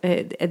skrev,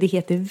 det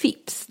heter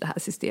VIPS det här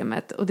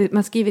systemet. Och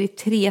man skriver i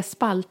 3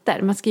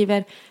 spalter. Man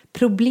skriver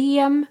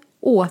problem,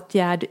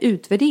 åtgärd,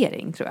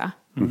 utvärdering tror jag.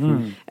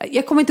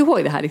 Jag kommer inte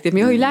ihåg det här riktigt, men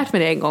jag har ju lärt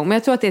mig det en gång. Men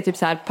jag tror att det är typ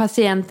så här,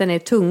 patienten är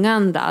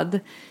tungandad,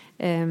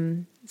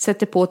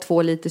 sätter på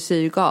 2 liter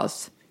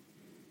syrgas,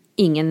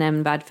 ingen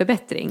nämnvärd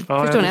förbättring.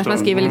 Förstår ni att man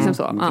skriver liksom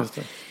så?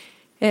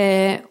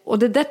 Och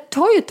det där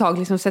tar ju ett tag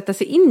liksom att sätta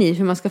sig in i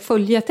hur man ska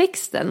följa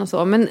texten och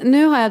så. Men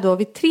nu har jag då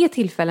vid 3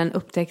 tillfällen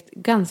upptäckt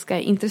ganska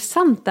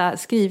intressanta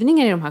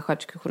skrivningar i de här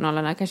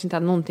sköterskejournalerna. Kanske inte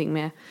hade någonting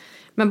med,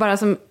 men bara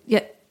som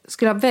jag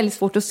skulle ha väldigt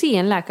svårt att se i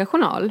en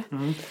läkarjournal.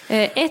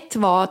 Ett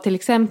var till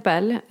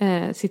exempel,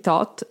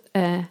 citat,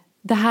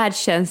 det här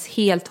känns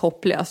helt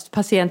hopplöst.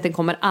 Patienten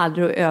kommer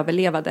aldrig att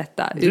överleva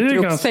detta. Det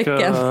är ganska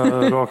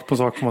rakt på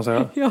sak kan man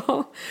säga.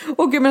 Ja,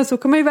 och men så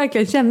kan man ju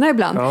verkligen känna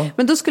ibland.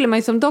 Men då skulle man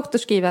ju som doktor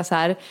skriva så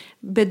här: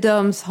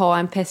 bedöms ha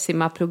en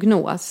pessima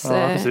prognos.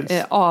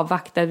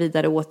 Avvaktar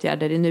vidare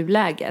åtgärder i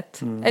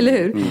nuläget. Eller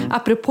hur?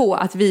 Apropå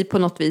att vi på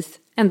något vis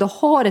ändå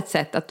har ett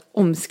sätt att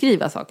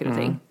omskriva saker och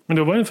ting. Men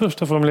då var den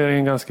första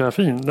formuleringen ganska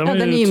fin. Den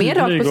är ju mer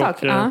rakt på sak.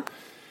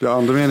 Ja,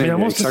 andra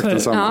meningen är exakt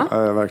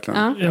detsamma.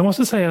 Verkligen. Jag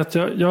måste säga att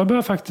jag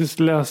börjar faktiskt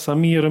läsa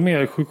mer och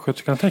mer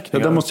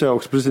sjuksköterskeanteckningar. Det måste jag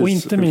också, precis. Och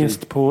inte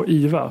minst på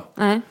IVA.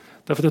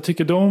 Därför att jag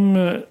tycker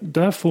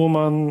där får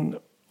man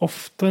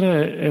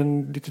oftare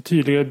en lite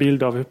tydligare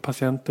bild av hur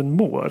patienten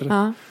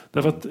mår.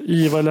 Därför att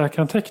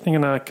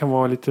IVA-läkaranteckningarna kan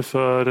vara lite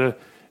för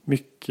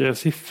mycket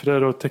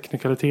siffror och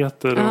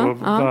teknikaliteter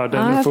och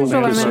värden.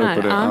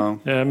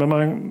 Men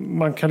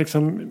man kan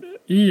liksom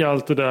i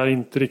allt det där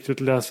inte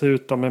riktigt läsa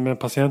ut om en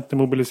patient är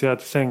mobiliserad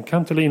till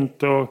sängkant eller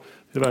inte och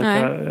hur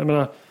verkar, jag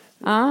menar,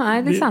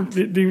 det är sant.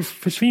 Det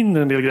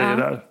försvinner en del grejer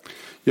där.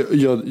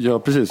 Ja,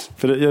 precis.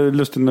 För jag är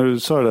lustigt när du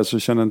sa det där så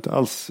känner jag inte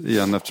alls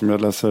igen eftersom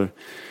jag läser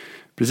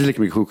precis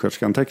lika mycket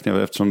sjuksköterskeanteckningar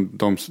eftersom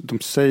de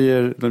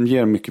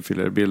ger mycket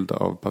fylligare bild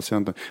av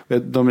patienten.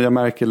 Jag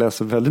märker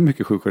läser väldigt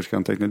mycket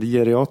sjuksköterskeanteckningar. Det är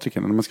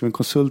geriatrikerna. När man skriver en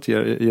konsult till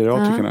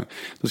geriatrikerna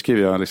då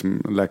skriver jag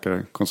liksom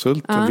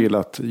läkarkonsult och vill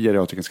att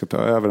geriatriken ska ta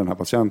över den här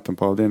patienten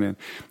på avdelningen.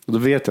 Och då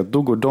vet jag att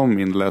då går de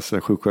in och läser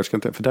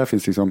sjuksköterskeanteckningar. För där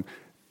finns liksom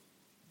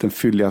den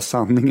fylliga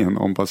sanningen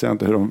om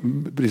patienter, hur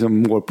de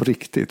liksom mår på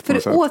riktigt.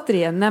 För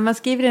återigen, när man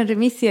skriver en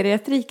remiss i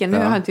geriatriken, nu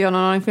har inte jag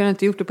någon aning för jag har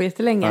inte gjort det på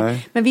jättelänge.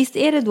 Men visst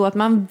är det då att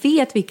man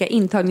vet vilka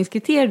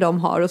intagningskriterier de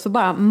har och så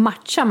bara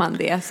matchar man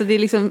det. Så det är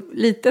liksom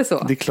lite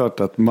så. Det är klart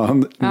att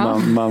man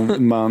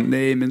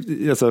nej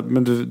men alltså,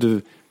 men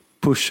du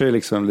pushar ju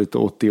liksom lite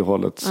åt det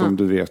hållet som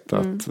du vet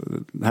att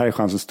här är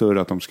chansen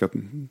större att de ska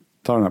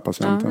ta den här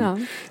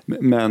patienten.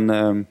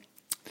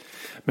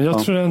 Men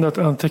jag tror ändå att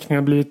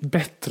anteckningar blivit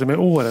bättre med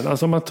åren.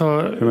 Alltså om man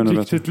tar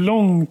riktigt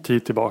lång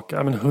tid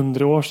tillbaka,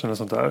 100 år sedan eller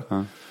sånt där.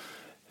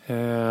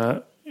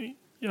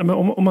 Men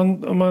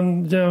om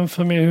man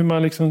jämför med hur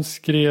man liksom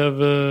skrev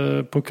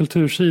på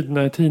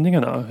kultursidorna i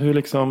tidningarna. Hur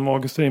liksom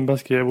August Strindberg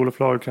skrev, Olof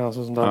Lagercrantz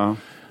och sånt där.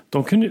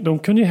 De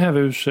kunde ju häva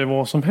ur sig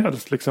vad som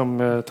helst.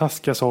 Liksom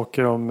taskiga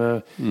saker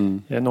om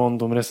någon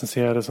de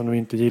recenserade som de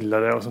inte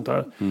gillade och sånt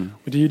där.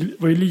 Och det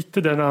var ju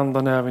lite den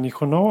andan även i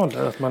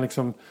journaler. Att man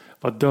liksom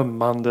var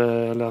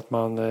dömande eller att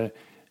man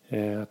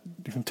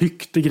liksom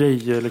tyckte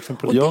grejer. Liksom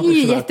på och det är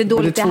ju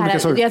jättedåligt det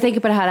här. Jag tänker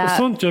på det här. Och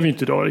sånt gör vi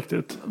inte idag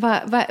riktigt.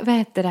 Vad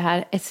heter det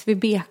här?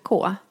 SVBK?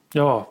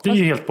 Ja, det är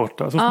ju helt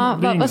borta. Vad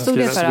stod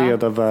det för då?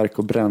 Sveda, verk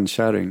och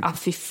brännkärring. Ja,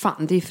 fy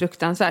fan, det är ju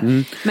fruktansvärt.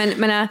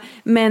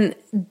 Men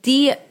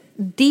det,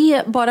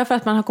 bara för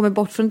att man har kommit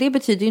bort från det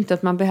betyder ju inte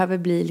att man behöver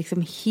bli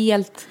liksom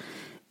helt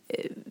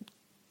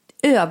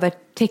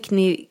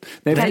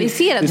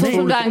överteknikaliserad. Så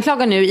som du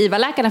anklagar nu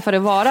IVA-läkarna för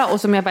att vara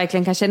och som jag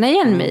verkligen kan känna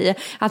igen mig i.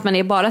 Att man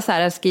är bara så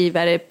här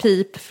skriver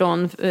pip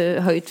från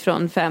höjt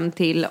från 5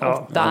 till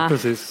 8. Ja,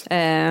 precis.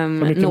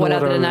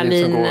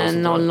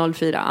 Noradrenalin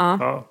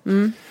 004.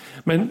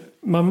 Men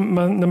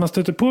när man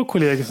stöter på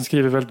kollegor som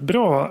skriver väldigt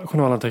bra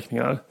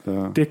journalanteckningar,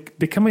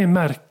 det kan man ju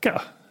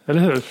märka.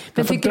 Eller hur?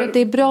 Men tycker du att det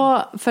är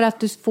bra för att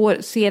du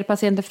ser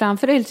patienten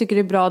framför dig, eller tycker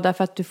du det är bra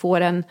därför att du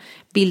får en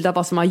bild av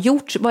vad som har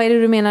gjorts? Vad är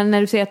det du menar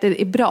när du säger att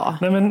det är bra?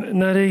 Nej, men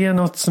när det är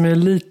något som är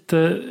lite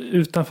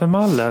utanför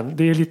mallen,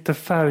 det är lite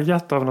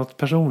färgat av något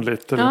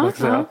personligt, eller vad man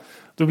ska säga.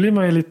 Då blir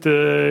man ju lite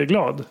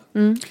glad.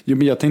 Jo,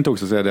 men jag tänkte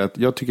också säga det att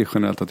jag tycker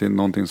generellt att det är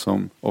någonting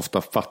som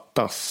ofta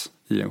fattas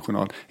i en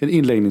journal. En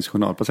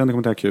inläggningsjournal. Patienten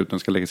kommer till akuten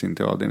och ska läggas in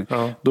till avdelning.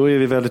 Då är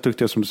vi väldigt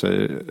duktiga, som du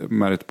säger,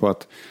 Marit, på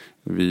att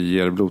vi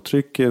ger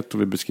blodtrycket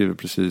och vi beskriver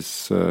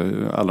precis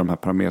alla de här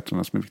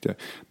parametrarna som är viktiga.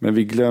 Men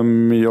vi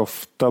glömmer ju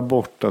ofta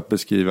bort att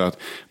beskriva att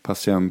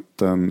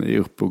patienten är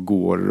uppe och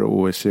går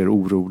och ser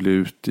orolig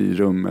ut i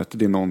rummet.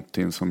 Det är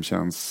någonting som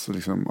känns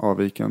liksom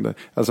avvikande.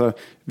 Alltså,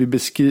 vi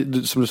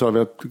beskriver, som du sa, vi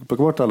har plockat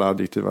bort alla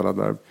adjektiv, alla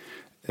där.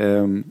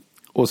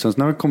 Och sen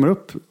när vi kommer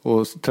upp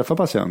och träffar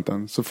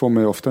patienten så får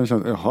man ju ofta en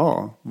känsla,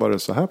 jaha, var det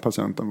så här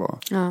patienten var?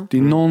 Ja. Det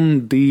är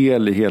någon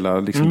del i hela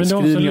liksom,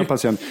 beskrivningen av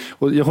patienten.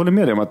 Och jag håller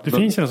med dig om att... Det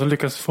finns ju någon som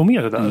lyckas få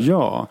med det där.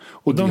 Ja,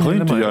 och det har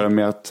ju inte att göra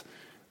med att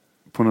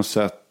på något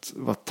sätt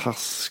vara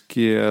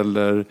taskig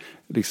eller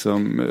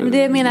liksom... Men det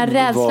jag menar,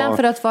 rädslan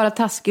för att vara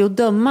taskig och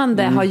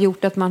dömande har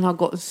gjort att man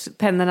har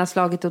pennorna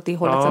slagit åt det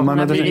hållet så att man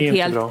har blivit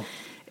helt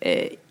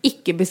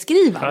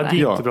icke-beskrivande. Ja,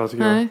 det är inte bra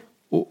tycker jag.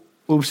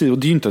 Och det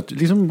är ju inte att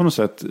liksom på något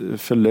sätt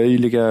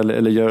förlöjliga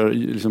eller göra,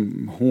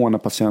 liksom, håna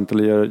patient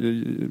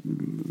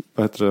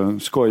eller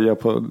skoja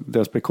på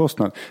deras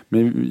bekostnad.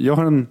 Men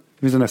det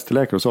finns en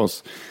ST-läkare hos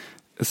oss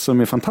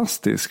som är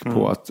fantastisk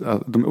på att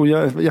och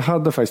jag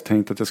hade faktiskt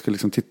tänkt att jag skulle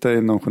liksom titta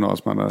i någon journal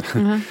som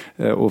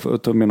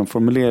och ta med någon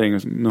formulering.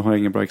 Nu har jag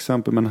ingen bra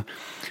exempel, men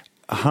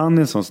han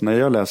är en sån, så när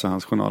jag läser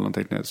hans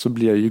journalanteckningar så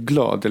blir jag ju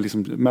glad. Jag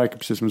liksom märker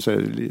precis som du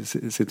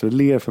säger, sitter och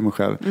ler för mig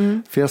själv.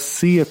 För jag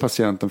ser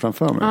patienten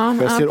framför mig.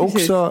 För jag ser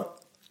också,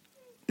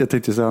 jag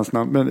tänkte säga hans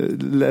namn, men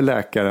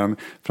läkaren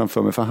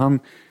framför mig. För han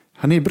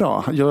är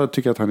bra. Jag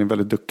tycker att han är en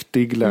väldigt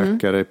duktig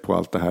läkare på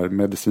allt det här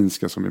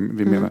medicinska som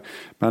vi menar.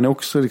 Men han är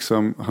också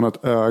liksom, han har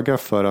ett öga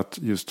för att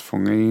just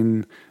fånga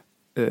in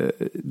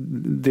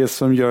det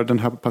som gör den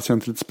här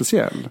patienten lite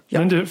speciell. Ja,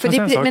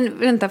 men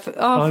vänta.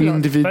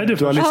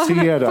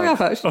 Individualiserad. Får jag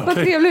först? Okay. Vad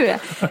trevligt det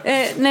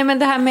är. Nej, men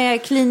det här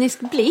med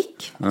klinisk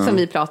blick som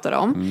vi pratar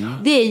om,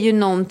 det är ju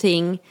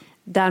någonting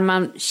där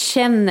man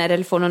känner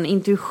eller får någon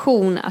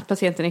intuition att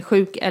patienten är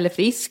sjuk eller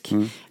frisk,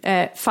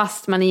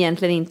 fast man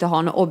egentligen inte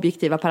har några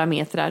objektiva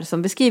parametrar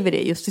som beskriver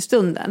det just i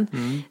stunden.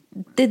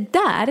 Det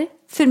där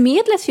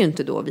förmedlas ju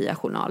inte då via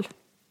journal.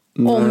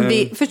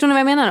 Förstår ni vad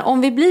jag menar?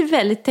 Om vi blir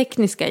väldigt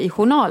tekniska i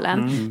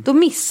journalen, då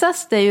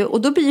missas det ju,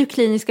 och då blir ju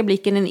kliniska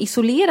blicken en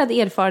isolerad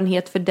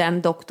erfarenhet för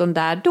den doktorn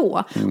där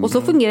då. Och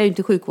så fungerar ju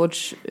inte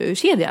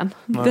sjukvårdskedjan.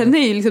 Den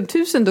är ju liksom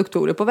 1000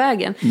 doktorer på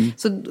vägen.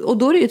 Och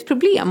då är det ju ett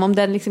problem om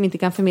den liksom inte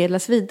kan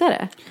förmedlas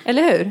vidare.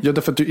 Eller hur? Ja,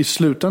 därför att i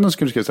slutändan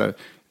skulle du säga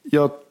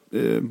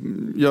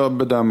jag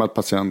bedömer att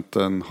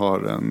patienten har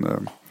en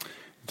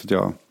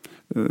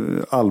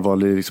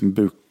allvarlig liksom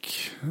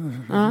buk.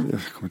 Jag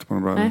kommer inte på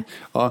något bra.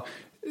 Ja.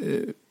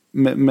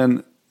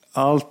 Men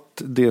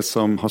allt det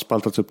som har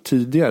spaltats upp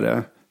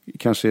tidigare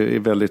kanske är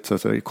väldigt så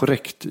att säga,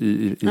 korrekt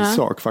i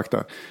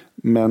sakfakta.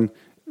 Men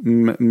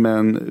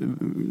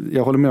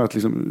jag håller med att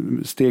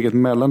liksom, steget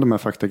mellan de här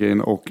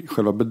faktagrejerna och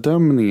själva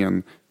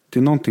bedömningen, det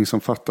är någonting som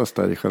fattas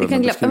där i själva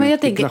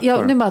beskrivningen.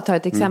 Jag nu bara ta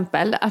ett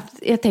exempel.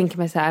 Jag tänker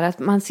mig så här, att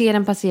man ser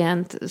en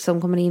patient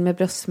som kommer in med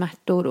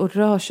bröstsmärtor och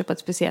rör sig på ett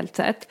speciellt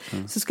sätt.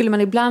 Så skulle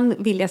man ibland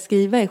vilja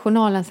skriva i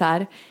journalen så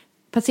här: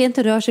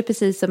 patienten rör sig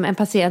precis som en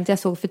patient jag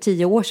såg för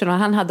 10 år sedan och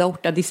han hade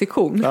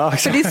aortadissektion.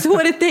 För det är så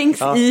det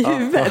tänks i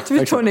huvudet,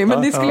 förstår ni?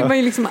 Men det skulle man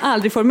ju liksom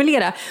aldrig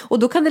formulera. Och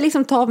då kan det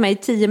liksom ta mig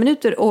 10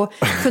 minuter och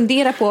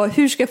fundera på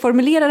hur ska jag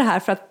formulera det här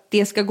för att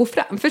det ska gå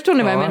fram. Förstår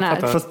ni vad jag menar?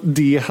 Fast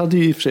det hade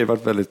ju i och för sig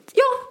varit väldigt...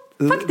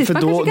 Faktiskt,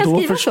 för då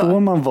förstår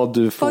man vad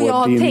du får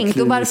jag din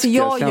tänkt och varför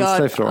jag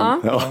känsla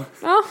ifrån.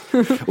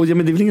 Och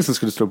men det är väl ingen som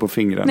skulle slå på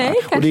fingrarna.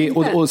 Nej,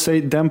 och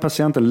säg, den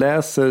patienten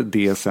läser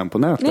det sen på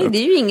nätet. Nej, det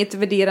är ju inget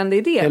värderande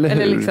i det.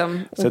 Eller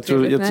liksom så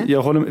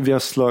jag håller, vi har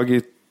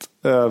slagit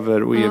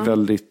över och är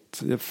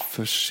väldigt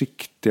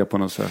försiktiga på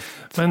något sätt.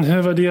 Men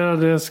hur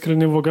värderade skulle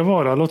ni våga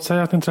vara? Låt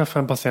säga att ni träffar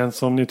en patient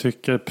som ni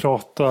tycker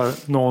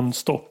pratar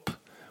non-stop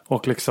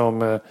och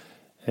liksom...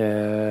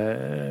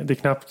 det är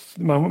knappt,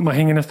 man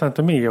hänger nästan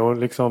inte med och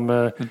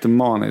liksom lite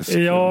manisk.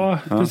 Ja,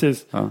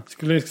 precis.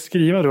 Skulle jag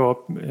skriva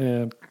då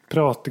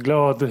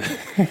pratglad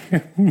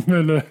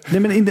eller... Nej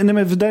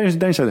men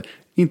där känner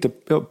inte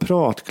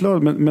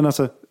pratglad, men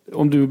alltså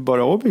om du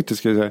bara objektivt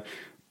ska säga,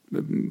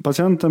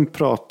 patienten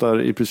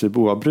pratar i princip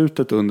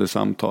oavbrutet under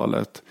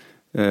samtalet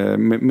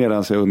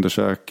medan jag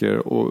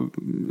undersöker och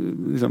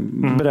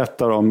liksom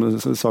berättar om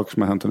saker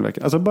som har hänt under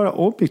veckan. Alltså bara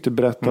objektivt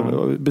berättar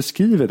och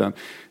beskriver den.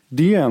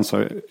 Det är en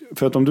sak,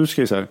 för att om du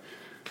skriver så här: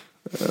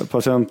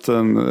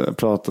 patienten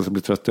pratar så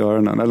blir trött i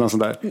öronen eller något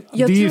sånt där.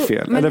 Det är ju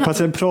fel. Eller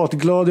patienten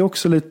pratglad är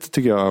också lite,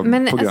 tycker jag,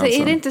 men på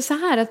gränsen. Är det inte så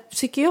här att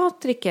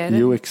psykiatriker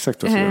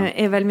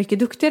är väl mycket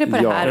duktigare på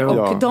det här?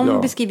 Och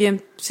de beskriver ju en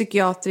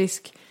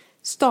psykiatrisk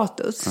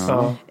status.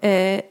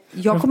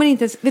 Jag kommer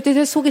inte,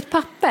 jag såg ett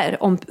papper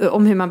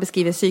om hur man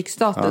beskriver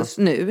psykstatus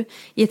nu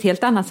i ett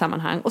helt annat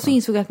sammanhang och så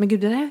insåg jag att men gud,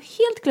 det där har jag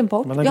helt glömt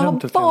bort. Jag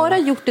har bara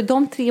gjort det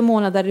de 3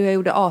 månader jag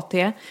gjorde AT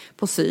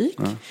på psyk.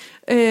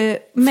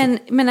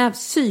 Men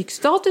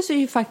psykstatus är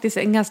ju faktiskt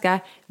en ganska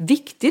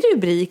viktig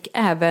rubrik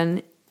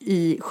även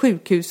i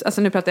sjukhus,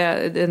 alltså nu pratar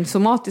jag den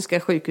somatiska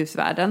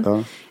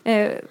sjukhusvärlden.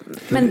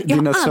 Men jag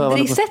har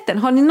aldrig sett den.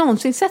 Har ni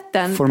någonsin sett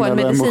den på en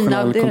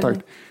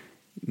medicinavdelning?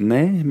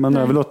 Nej, man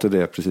överlåter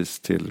det precis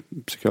till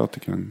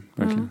psykiatrikern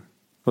verkligen.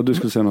 Och du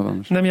skulle säga något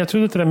annars? Nej, men jag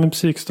trodde att det där med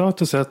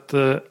psykstatus att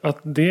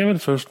det är väl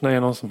först när det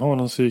är någon som har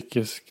någon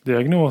psykisk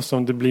diagnos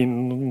som det blir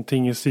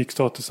någonting i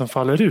psykstatus som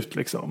faller ut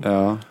liksom.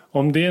 Ja.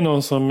 Om det är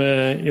någon som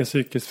är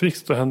psykiskt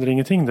frisk då händer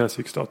ingenting där i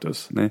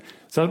psykstatus. Nej.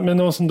 Så att, men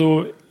någon som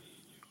då,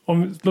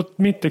 låt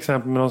mitt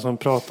exempel med någon som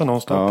pratar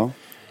nonstop. Ja.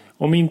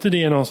 Om inte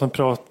det är någon som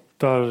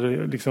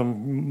pratar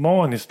liksom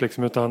maniskt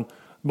liksom, utan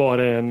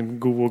bara är en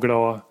god och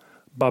glad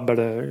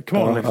babbade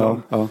kvar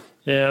liksom.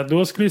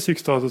 Då skulle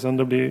psykstatus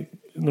ändå bli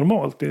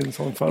normalt i en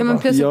sån fall. Ja,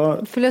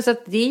 men plus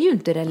att det är ju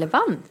inte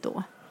relevant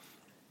då.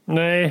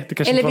 Nej, det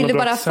kanske eller inte vill du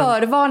bara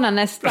förvarna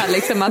nästa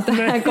liksom att det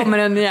här kommer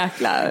en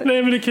jäkla...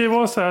 Nej, men det kan ju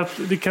vara så att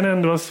det kan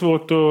ändå vara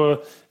svårt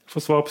att få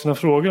svar på sina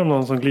frågor om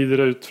någon som glider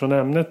ut från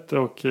ämnet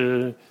och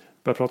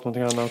börjar prata om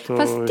någonting annat.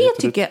 Fast det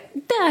tycker jag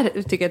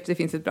att det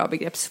finns ett bra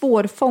begrepp.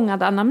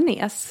 Svårfångad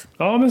anamnes.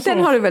 Ja, men den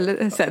har du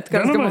väl sett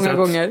ganska många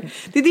gånger.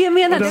 Det är det jag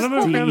menar. Det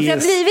har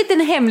blivit en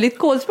hemligt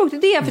kodspråk. Det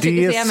är det jag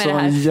försöker säga med det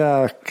här. Det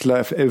är sån jäkla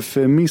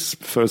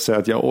eufemism för att säga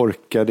att jag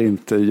orkade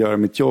inte göra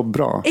mitt jobb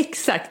bra.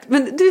 Exakt.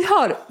 Men du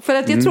hör, för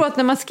att jag tror att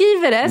när man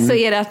skriver det så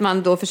är det att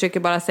man då försöker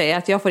bara säga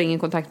att jag får ingen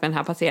kontakt med den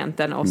här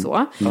patienten och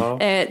så.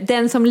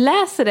 Den som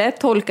läser det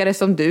tolkar det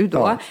som du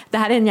då. Det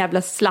här är en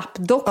jävla slapp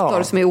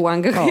doktor som är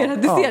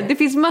oengagerad. Du ser, det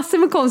finns massor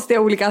med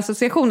konstiga olika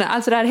associationer.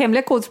 Alltså det här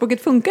hemliga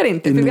kodspråket funkar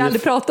inte. För vi har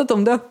aldrig pratat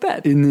om det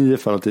öppet. I 9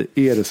 fall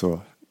är det så.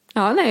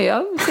 Ja, nej,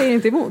 jag säger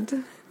inte emot.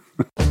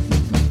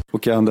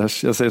 Okej,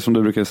 Anders, jag säger som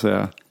du brukar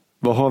säga.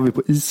 Vad har vi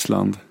på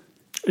Island?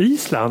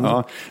 Island?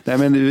 Ja, nej,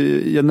 men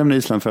jag nämner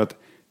Island för att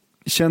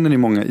känner ni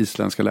många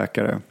isländska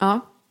läkare? Ja.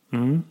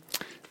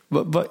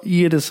 Vad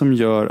är det som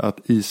gör att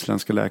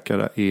isländska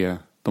läkare är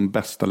de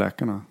bästa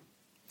läkarna?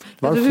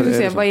 Jag tror du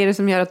säga, vad är det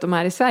som gör att de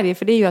är i Sverige?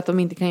 För det är ju att de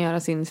inte kan göra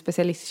sin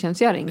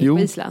specialisttjänstgöring på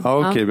Island.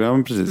 Ja, okej,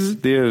 men precis.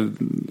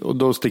 Och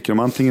då sticker de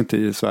antingen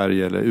till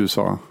Sverige eller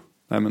USA.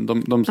 Nej,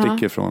 men de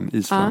sticker från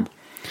Island.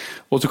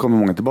 Och så kommer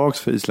många tillbaka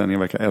för islänningar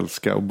verkar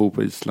älska att bo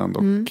på Island.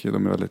 Och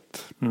de är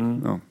väldigt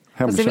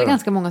Fast det är väl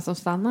ganska många som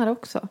stannar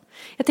också.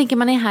 Jag tänker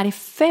man är här i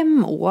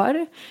 5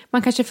 år.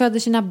 Man kanske föder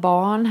sina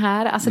barn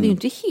här. Alltså det är ju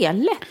inte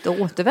helt lätt att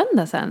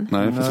återvända sen.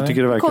 Nej, för jag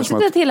tycker det verkar konstigt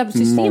som att hela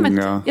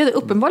systemet,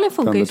 uppenbarligen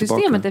funkar ju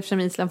systemet tillbaka. Eftersom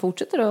Island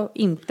fortsätter att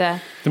inte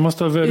det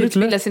måste vara väldigt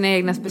utbilda sina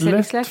egna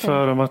specialistläkare. Lätt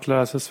för dem att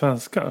lära sig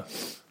svenska.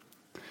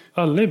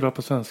 Alla är bra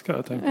på svenska,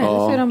 jag tänker.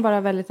 Så är de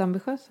bara väldigt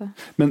ambitiösa.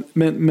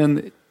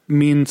 Men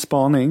min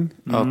spaning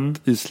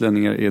att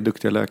islänningar är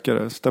duktiga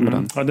läkare, stämmer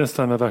den? Ja, det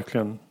stämmer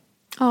verkligen.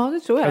 Ja, det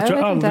tror jag. Jag tror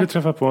aldrig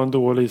träffa på en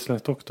dålig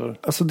isländsk doktor.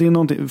 Alltså det är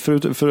någonting,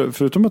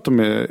 förutom att de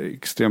är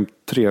extremt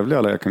trevliga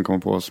alla jag kan komma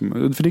på.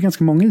 För det är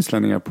ganska många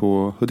islänningar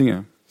på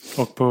Huddinge.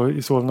 Och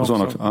i Solna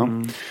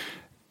också.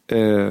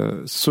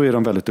 Så är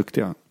de väldigt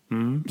duktiga.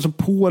 Så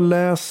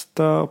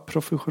pålästa,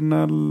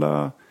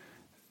 professionella,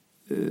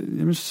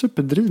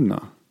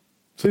 superdrivna.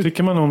 Så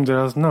tycker man om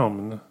deras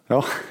namn?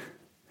 Ja.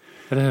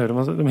 Eller hur?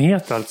 De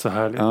heter alltså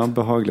härligt. Ja,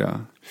 behagliga.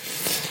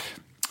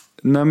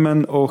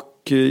 Nämen, och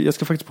jag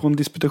ska faktiskt på en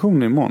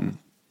disputation imorgon.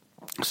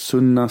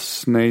 Sunna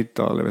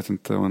Snejdal, jag vet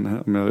inte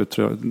om jag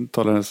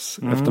uttalar hennes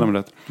efternamn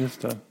rätt.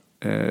 Just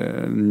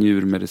det.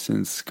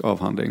 Njurmedicinsk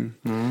avhandling.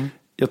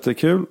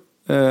 Jättekul.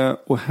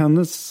 Och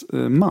hennes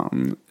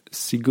man,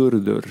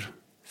 Sigurdur.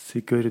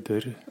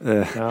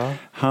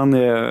 Han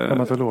är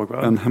hematolog,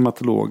 va? En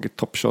hematolog,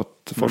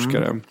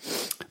 topshot-forskare.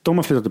 De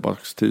har flyttat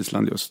tillbaka till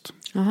Island just.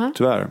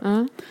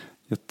 Tyvärr.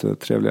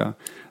 Jättetrevliga.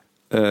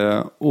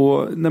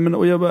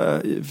 Och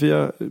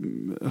jag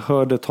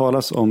hörde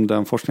talas om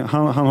den forskningen.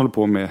 Han håller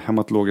på med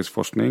hematologisk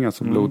forskning,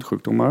 alltså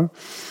blodsjukdomar.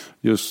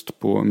 Just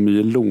på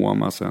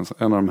myelom, alltså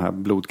en av de här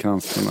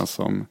blodcancerna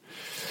som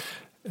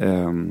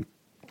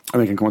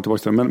jag kan komma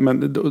tillbaka till.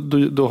 Men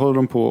då håller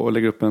de på att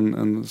lägga upp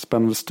en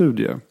spännande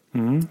studie.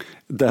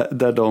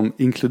 Där de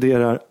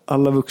inkluderar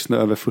alla vuxna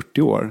över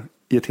 40 år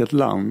i ett helt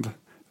land.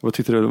 Och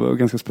tyckte det var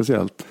ganska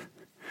speciellt.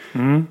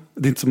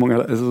 Det är inte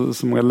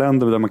så många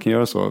länder där man kan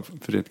göra så,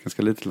 för det är ett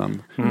ganska litet land.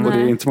 Och det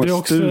är inte så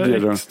många studier. Det är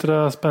också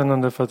extra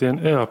spännande för att det är en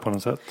ö på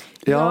något sätt.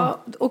 Ja,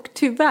 och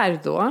tyvärr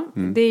då,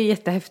 det är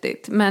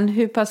jättehäftigt. Men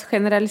hur pass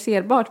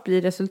generaliserbart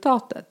blir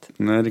resultatet?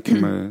 Nej, det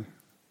kan man ju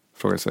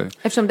fråga sig.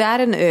 Eftersom det är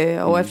en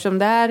ö och eftersom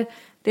det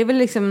är väl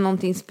liksom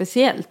någonting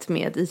speciellt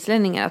med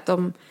islänningar, att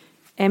de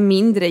är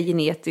mindre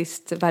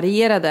genetiskt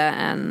varierade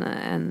än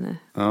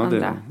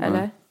andra,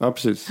 eller? Ja,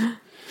 precis.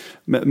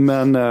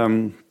 Men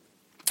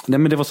det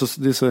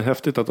är så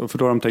häftigt att, för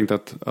då har de tänkt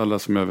att alla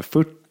som är över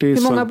 40...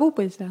 Hur många bor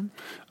på Island?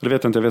 Det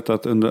vet jag inte. Jag vet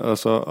att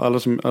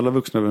alla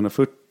vuxna över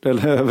 140,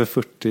 eller över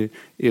 40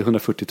 är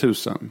 140 000.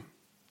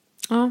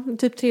 Ja,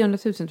 typ 300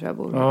 000 tror jag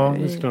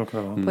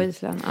bor på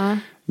Island. Ja.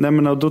 Nej,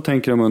 men då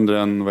tänker de under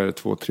en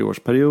 2-3 års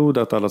period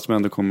att alla som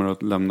ändå kommer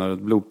att lämna ett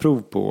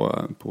blodprov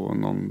på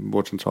någon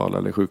vårdcentral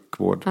eller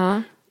sjukvård,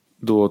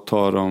 då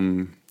tar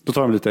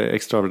de lite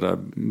extra av det där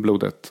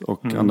blodet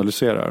och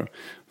analyserar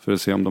för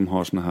att se om de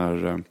har såna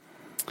här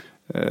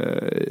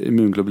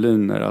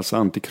immunglobuliner, alltså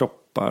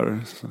antikroppar.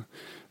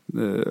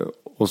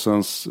 Och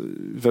sen,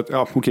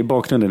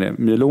 bakgrunden är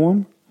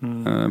myelom,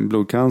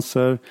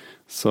 blodcancer,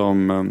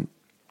 som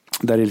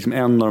där är liksom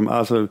en av dem,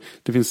 alltså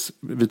det finns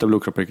vita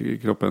blodkroppar i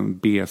kroppen,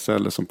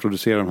 B-celler som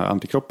producerar de här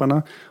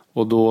antikropparna,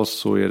 och då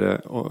så är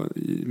det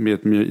i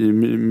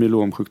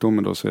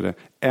myelomsjukdomen då så är det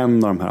en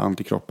av de här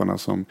antikropparna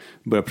som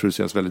börjar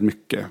produceras väldigt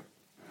mycket.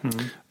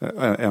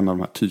 En av de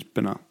här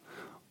typerna.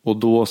 Och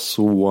då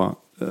så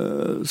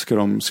ska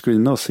de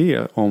screena och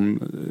se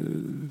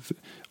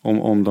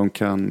om de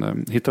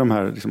kan hitta de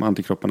här liksom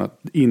antikropparna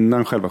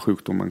innan själva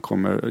sjukdomen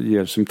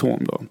ger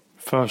symptom då.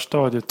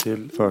 Förstadiet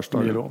till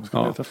myelom.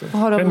 Ja.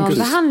 Har de någon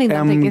behandling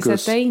de tänker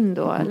sätta in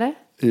då, eller?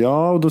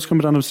 Ja, och då ska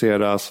de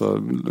randomisera,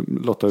 alltså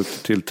lotta ut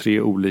till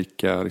 3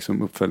 olika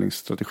liksom,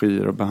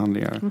 uppföljningsstrategier och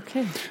behandlingar.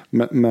 Okay.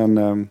 Men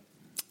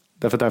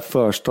därför att det här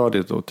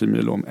förstadiet då, till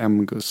myelom,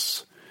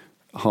 MGUS,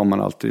 har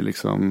man alltid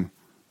liksom...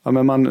 Ja,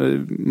 men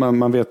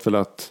man vet väl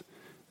att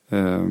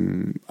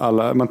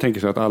man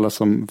tänker sig att alla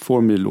som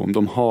får myelom,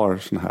 de har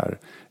sån här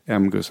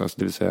MGUS, alltså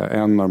det vill säga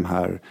en av de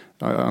här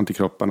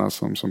antikropparna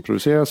som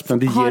produceras, men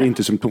det ger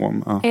inte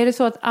symptom. Ja. Är det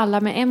så att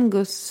alla med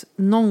MGUS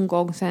någon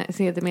gång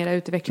sedermera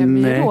utvecklar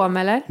myelom,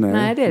 eller?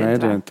 Nej, det är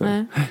det inte.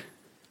 Nej.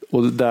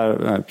 Och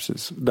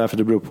precis. Därför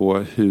det beror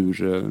på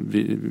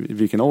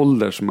vilken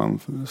ålder som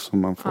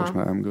man får sån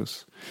här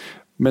MGUS.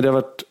 Men det har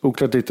varit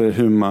oklart lite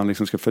hur man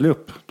liksom ska följa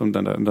upp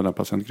den här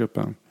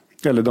patientgruppen.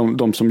 Eller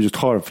de som just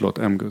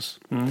har MGUS.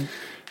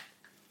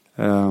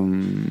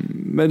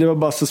 Men det var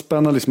bara så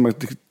spännande liksom,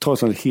 att ta ett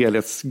sånt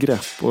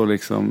helhetsgrepp och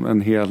liksom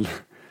en hel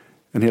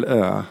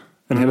ö.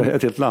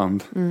 Ett helt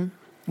land.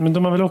 Men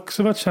de har väl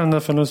också varit kända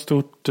för något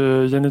stort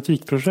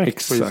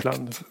genetikprojekt på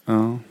Island.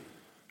 Ja.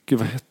 Gud,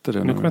 vad hette det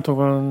nu? Nu kommer jag inte ihåg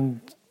vad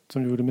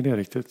som gjorde med det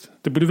riktigt.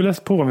 Det borde vi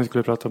läsa på om vi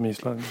skulle prata om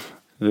Island.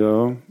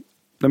 Ja,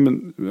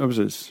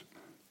 precis.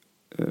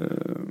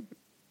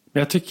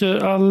 Jag tycker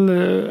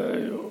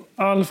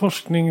all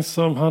forskning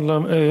som handlar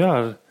om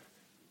öar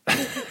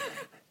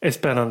är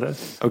spännande.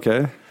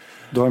 Okej.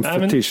 Du har en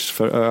fetisch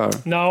för öar.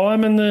 Nej,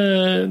 men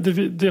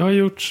det har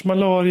gjorts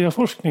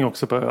malariaforskning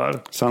också på öar.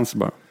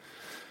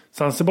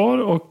 Zanzibar,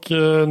 och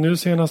nu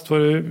senast var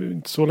det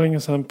inte så länge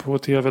sedan på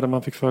tv där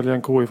man fick följa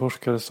en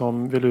KI-forskare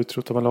som vill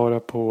utrota malaria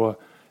på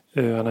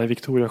öarna i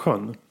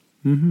Victoriasjön.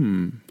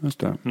 Just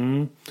det.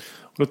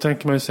 Och då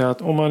tänker man ju säga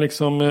att om man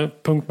liksom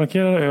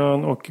punktmarkerar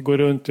ön och går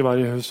runt i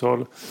varje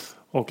hushåll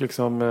och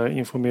liksom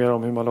informerar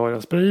om hur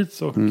malaria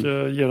sprids och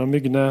ger dem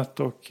myggnät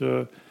och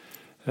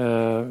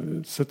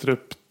sätter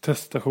upp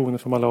teststationer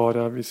för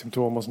malaria vid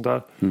symptom och sånt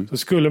där, så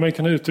skulle man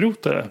kunna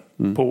utrota det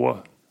på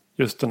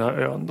just den här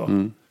ön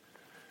då.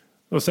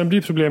 Och sen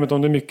blir problemet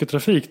om det är mycket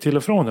trafik till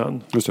och från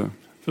ön. Just det.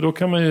 För då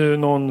kan man ju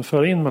någon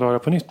föra in malaria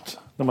på nytt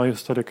när man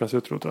just har lyckats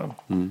utrota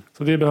den.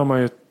 Så det behöver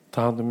man ju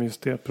ta hand om,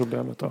 just det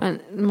problemet då.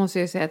 Men måste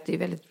jag säga att det är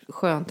väldigt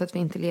skönt att vi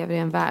inte lever i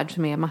en värld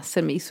som är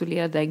massor med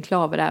isolerade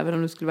enklaver, även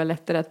om det skulle vara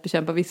lättare att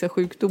bekämpa vissa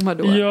sjukdomar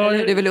då. Ja,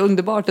 det är väl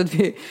underbart att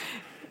vi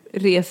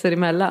reser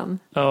emellan.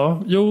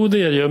 Ja, jo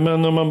det är det ju.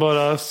 Men om man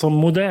bara som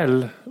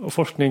modell och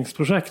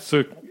forskningsprojekt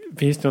så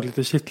finns det något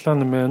lite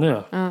kittlande med en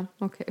ö. Ja,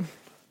 okej.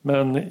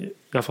 Men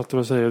jag fattar vad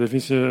jag säger. Det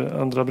finns ju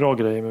andra bra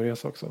grejer med att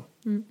resa också.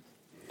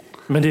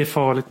 Men det är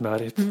farligt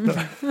märkt.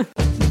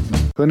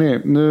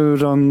 Hörrni, nu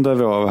rundar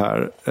vi av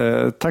här.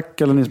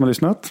 Tack alla ni som har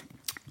lyssnat.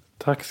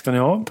 Tack ska ni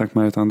ha. Tack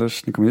Marit och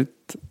Anders, ni kom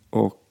hit.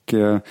 Och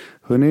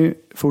hörrni,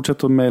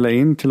 fortsätt att mejla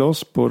in till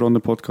oss på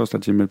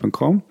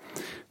rondepodcast@gmail.com.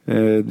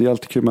 Det är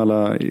alltid kul med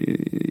alla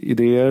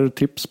idéer,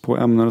 tips på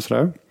ämnen och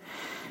sådär.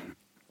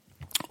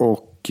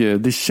 Och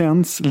det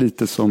känns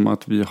lite som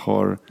att vi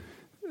har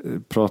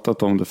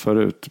pratat om det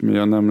förut. Men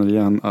jag nämner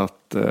igen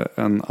att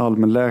en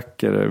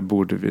allmänläkare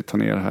borde vi ta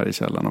ner här i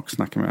källan och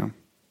snacka med.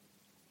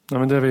 Ja,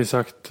 men det har vi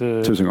sagt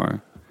 1000 gånger.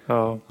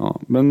 Ja.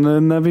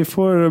 Men när vi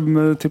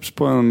får tips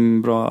på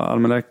en bra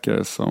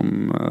allmänläkare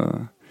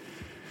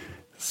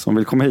som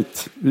vill komma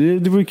hit.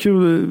 Det vore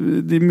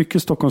kul. Det är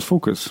mycket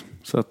Stockholmsfokus.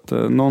 Så att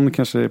någon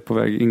kanske är på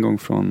väg ingång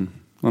från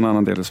någon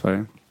annan del i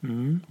Sverige.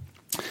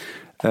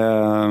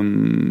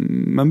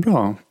 Men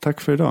bra.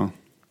 Tack för idag.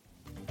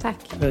 Tack.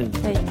 Hej.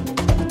 Hej.